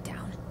the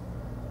lockdown.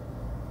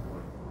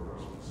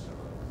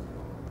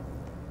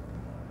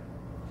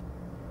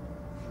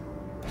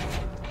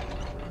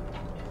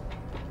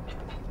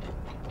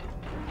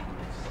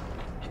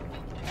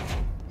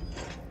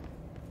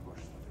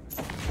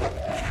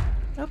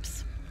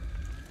 Oops.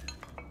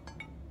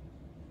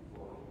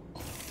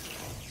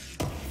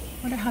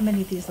 Wonder how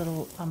many of these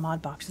little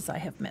mod boxes I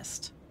have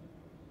missed.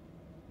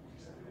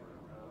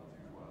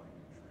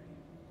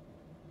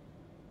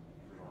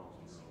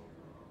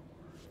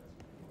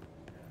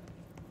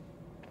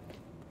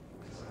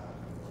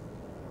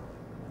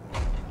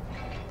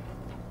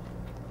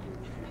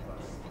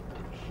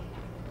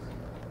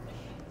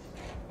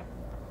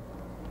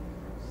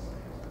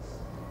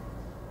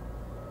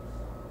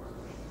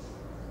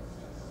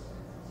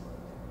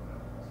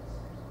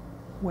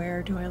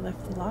 Where do I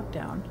lift the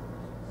lockdown?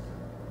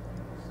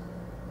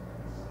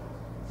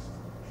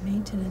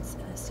 Maintenance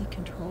SC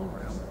control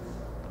room.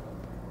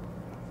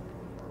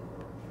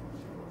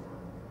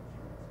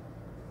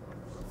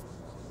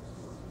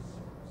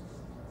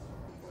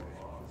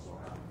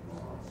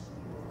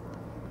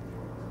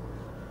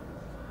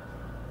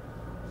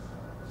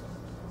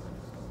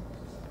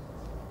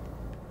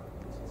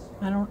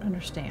 I don't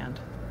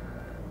understand.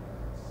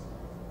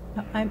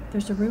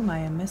 There's a room I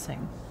am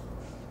missing.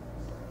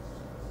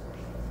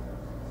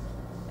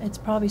 It's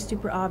probably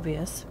super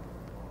obvious.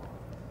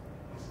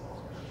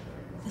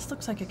 This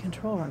looks like a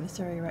control room, this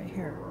area right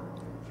here.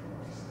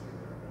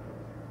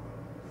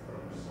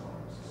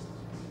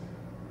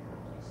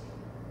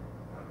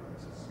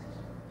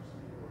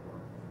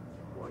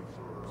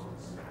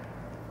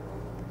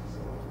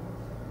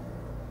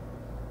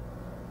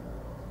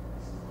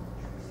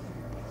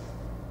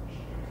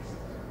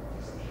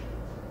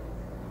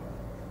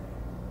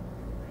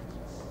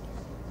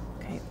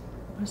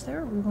 Was there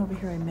a room over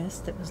here I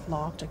missed that was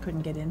locked? I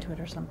couldn't get into it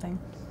or something.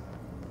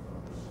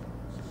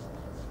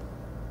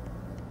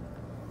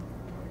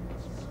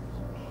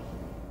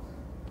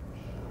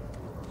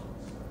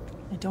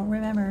 I don't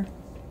remember.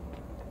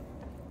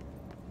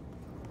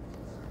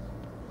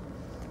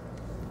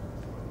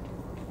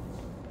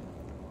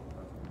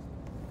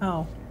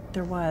 Oh,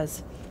 there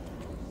was.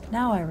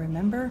 Now I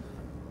remember.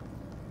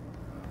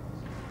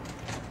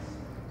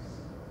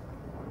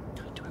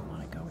 Do I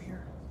want to go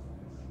here?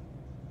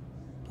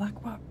 Black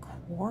Rock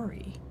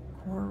Quarry.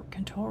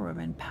 Control room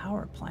and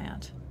power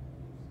plant.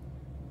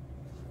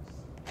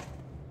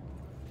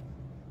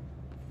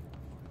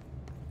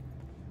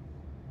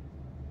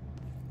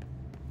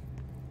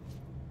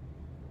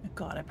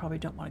 God, I probably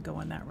don't want to go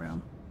in that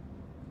room.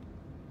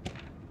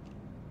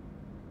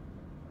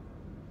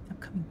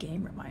 Upcoming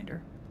game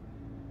reminder.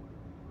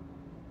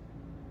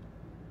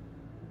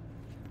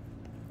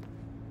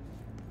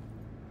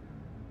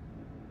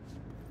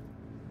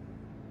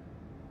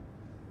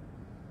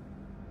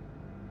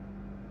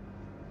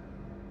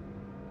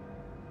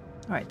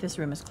 All right, this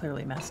room is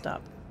clearly messed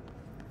up.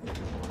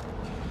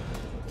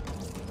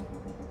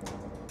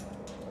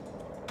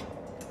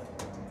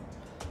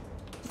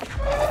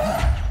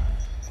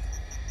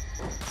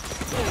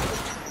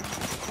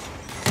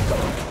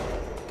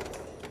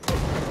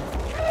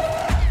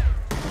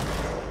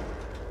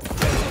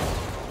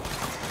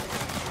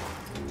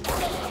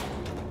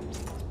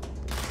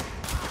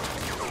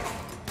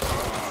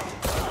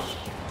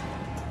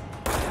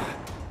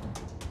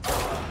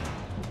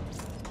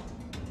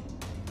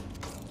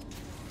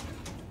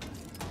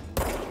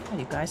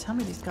 You guys, how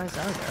many of these guys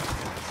are there?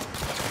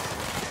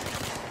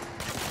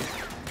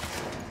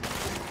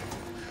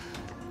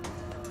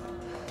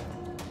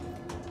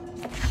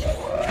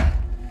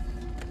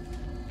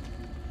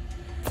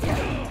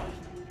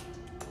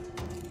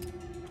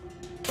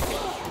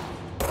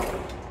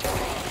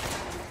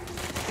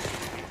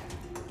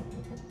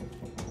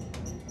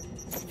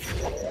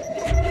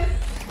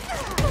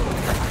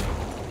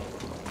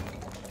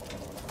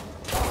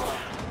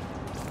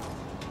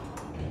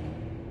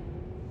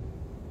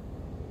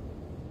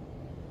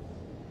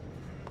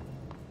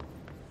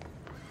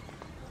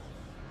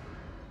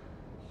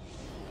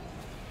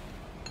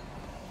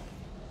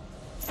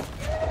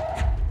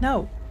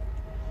 No.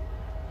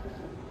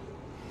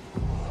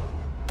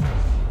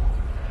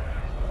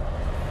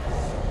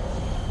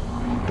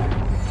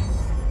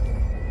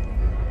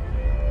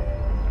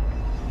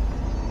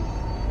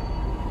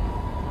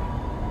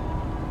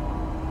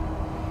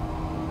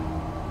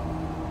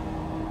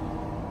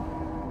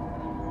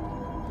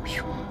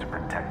 To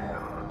protect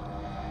them,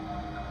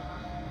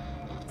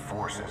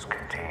 forces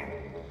contain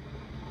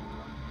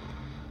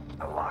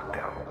a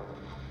lockdown.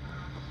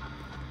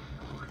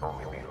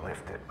 Only be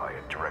lifted by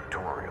a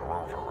directorial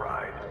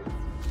override.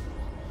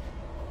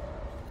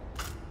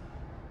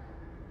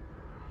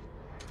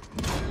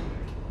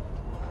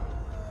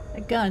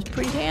 That gun's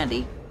pretty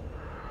handy.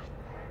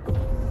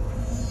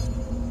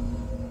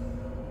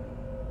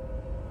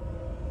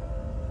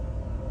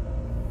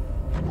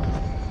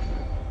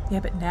 Yeah,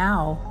 but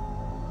now...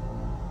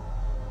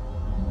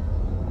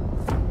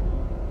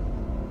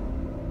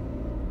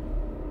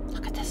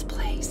 Look at this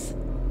place.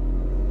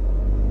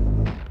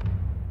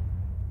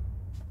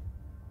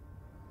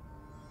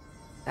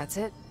 That's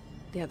it.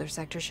 The other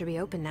sector should be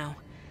open now.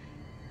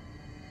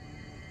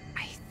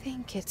 I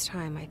think it's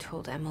time I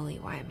told Emily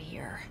why I'm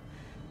here.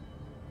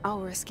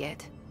 I'll risk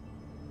it.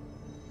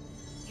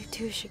 You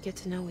two should get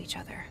to know each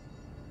other.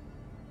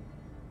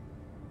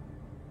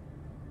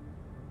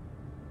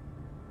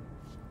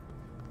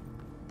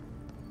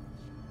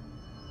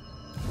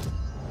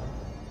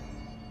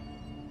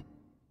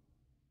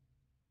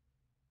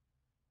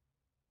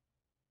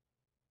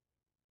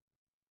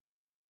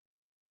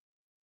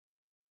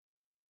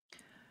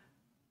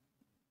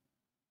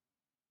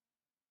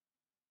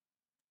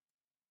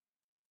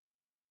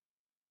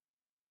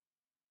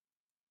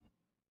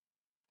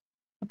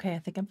 Okay, I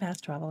think I'm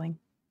fast traveling.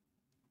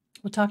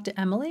 We'll talk to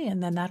Emily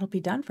and then that'll be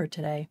done for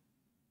today.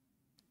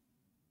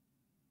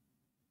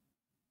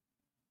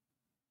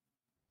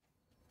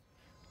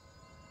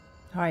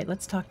 All right,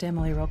 let's talk to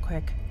Emily real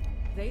quick.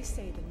 They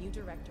say the new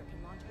director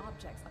can launch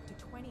objects up to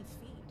 20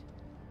 feet.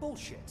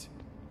 Bullshit.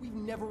 We've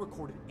never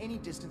recorded any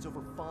distance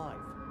over 5.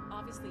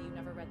 Obviously, you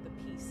never read the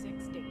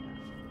P6 data.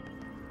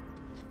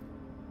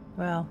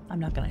 Well,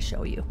 I'm not going to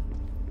show you.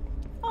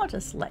 I'll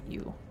just let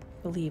you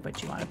believe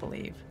what you want to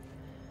believe.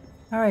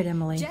 All right,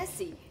 Emily.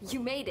 Jesse, you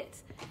made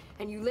it.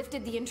 And you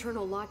lifted the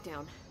internal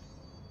lockdown.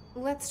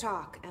 Let's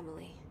talk,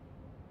 Emily.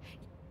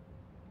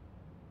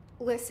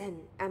 Listen,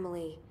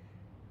 Emily.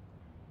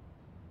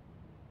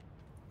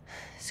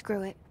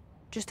 Screw it.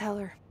 Just tell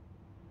her.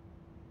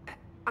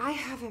 I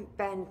haven't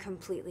been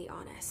completely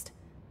honest.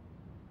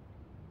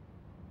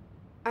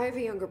 I have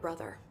a younger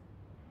brother,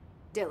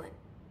 Dylan.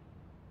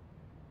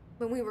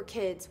 When we were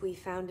kids, we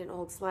found an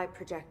old slide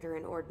projector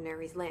in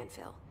Ordinary's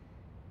landfill.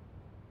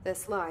 The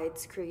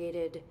slides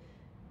created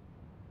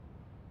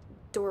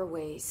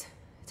doorways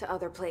to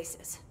other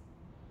places.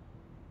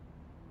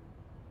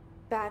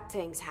 Bad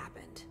things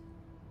happened.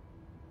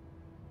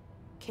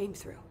 Came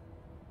through.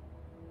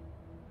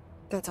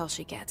 That's all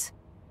she gets.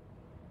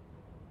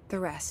 The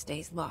rest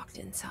stays locked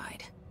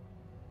inside.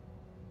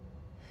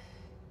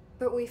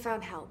 But we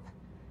found help.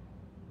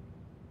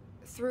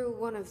 Through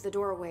one of the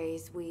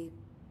doorways, we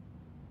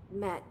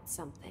met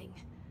something.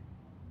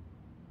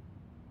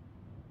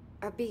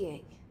 A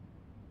being.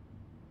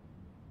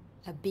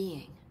 A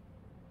being?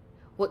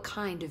 What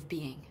kind of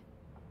being?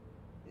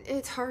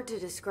 It's hard to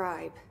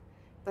describe,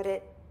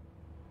 but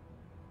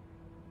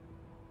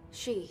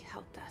she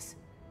helped us.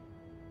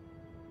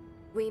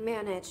 We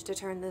managed to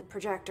turn the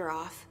projector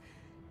off.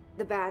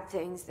 The bad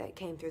things that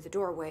came through the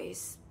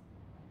doorways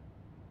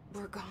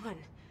were gone.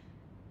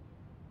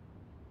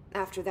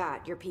 After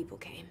that, your people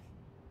came.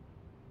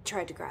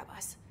 Tried to grab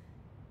us.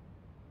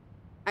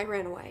 I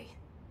ran away.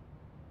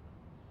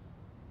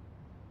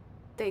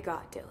 They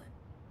got Dylan.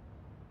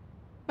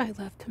 I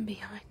left him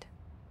behind.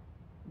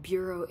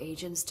 Bureau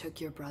agents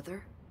took your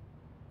brother?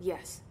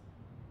 Yes.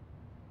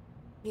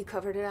 You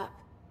covered it up.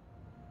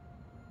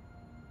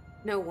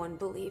 No one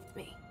believed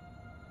me.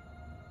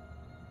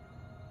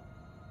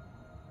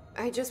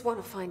 I just want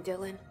to find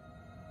Dylan.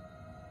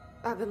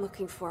 I've been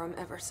looking for him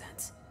ever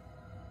since.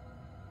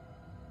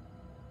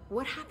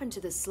 What happened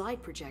to the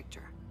slide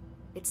projector?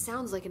 It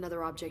sounds like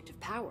another object of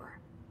power.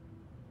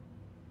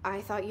 I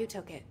thought you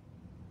took it.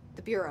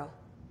 The Bureau.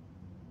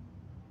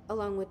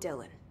 Along with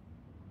Dylan.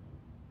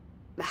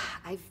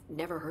 I've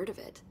never heard of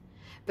it.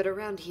 But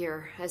around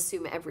here, I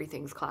assume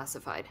everything's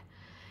classified.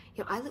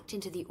 You know, I looked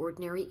into the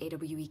ordinary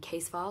AWE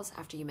case files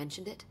after you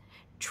mentioned it.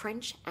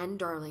 Trench and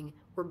Darling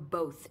were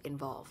both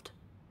involved.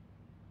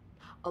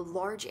 A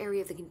large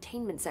area of the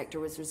containment sector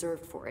was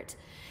reserved for it.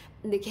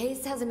 The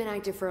case hasn't been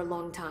active for a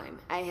long time.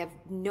 I have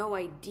no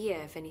idea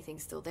if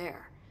anything's still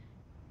there.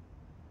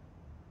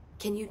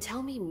 Can you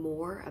tell me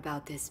more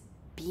about this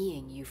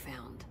being you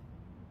found?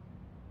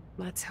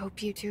 Let's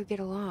hope you two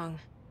get along.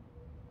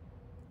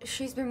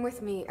 She's been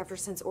with me ever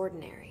since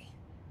Ordinary.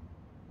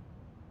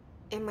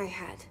 In my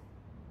head.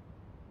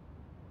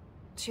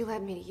 She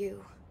led me to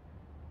you.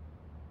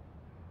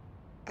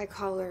 I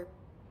call her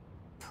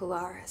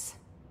Polaris.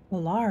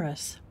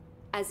 Polaris.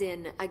 As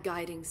in a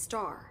guiding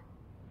star.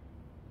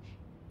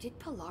 Did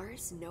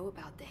Polaris know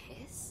about the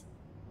hiss?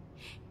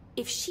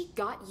 If she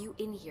got you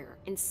in here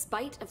in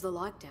spite of the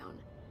lockdown,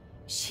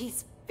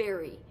 she's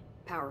very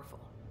powerful.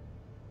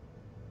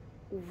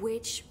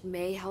 Which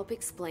may help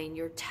explain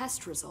your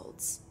test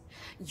results.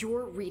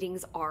 Your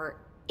readings are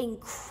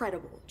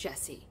incredible,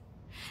 Jesse.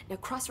 Now,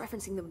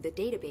 cross-referencing them with the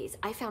database,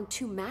 I found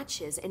 2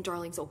 matches in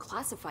Darling's old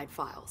classified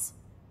files.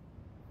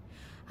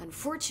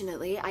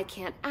 Unfortunately, I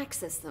can't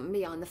access them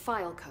beyond the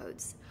file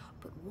codes,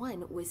 but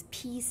one was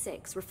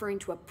P6, referring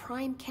to a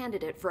prime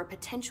candidate for a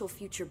potential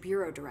future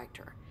bureau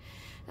director.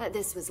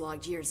 This was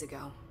logged years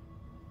ago.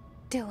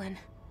 Dylan.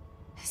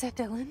 Is that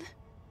Dylan?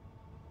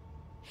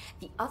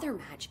 The other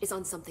match is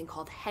on something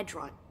called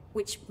Hedron,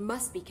 which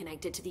must be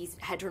connected to these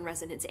Hedron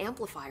resonance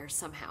amplifiers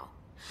somehow.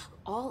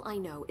 All I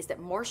know is that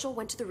Marshall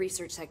went to the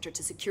research sector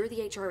to secure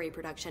the HRA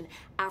production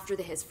after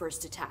the hiss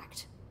first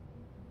attacked.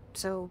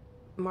 So,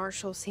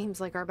 Marshall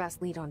seems like our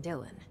best lead on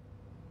Dylan.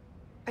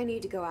 I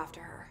need to go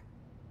after her.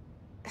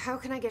 How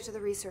can I get to the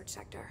research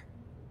sector?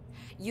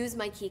 Use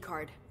my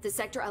keycard. The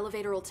sector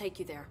elevator will take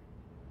you there.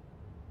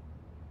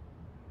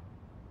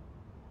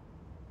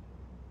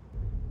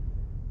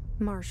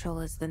 Marshall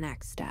is the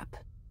next step.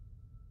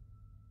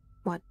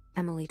 What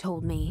Emily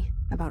told me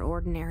about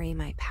Ordinary,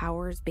 my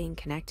powers being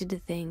connected to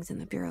things in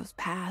the Bureau's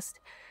past,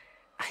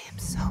 I am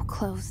so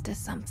close to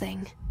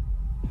something.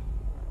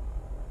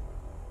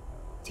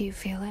 Do you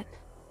feel it?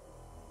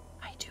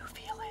 I do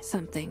feel it.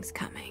 Something's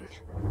coming.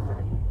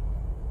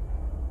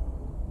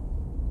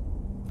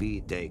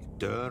 We take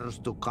turns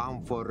to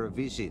come for a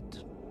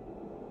visit.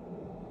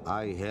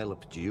 I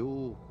helped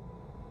you.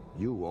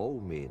 You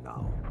owe me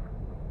now.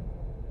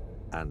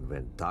 And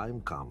when time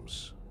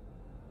comes,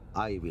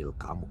 I will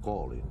come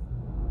calling.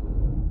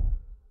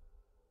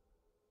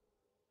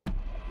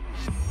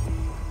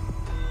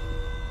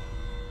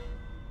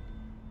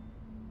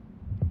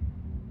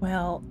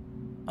 Well,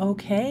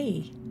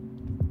 okay.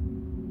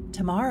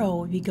 Tomorrow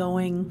we'll be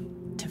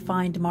going to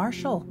find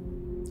Marshall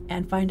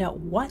and find out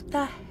what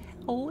the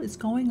hell is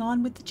going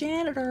on with the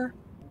janitor.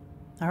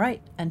 All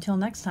right, until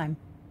next time.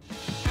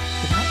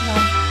 Good night,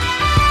 y'all.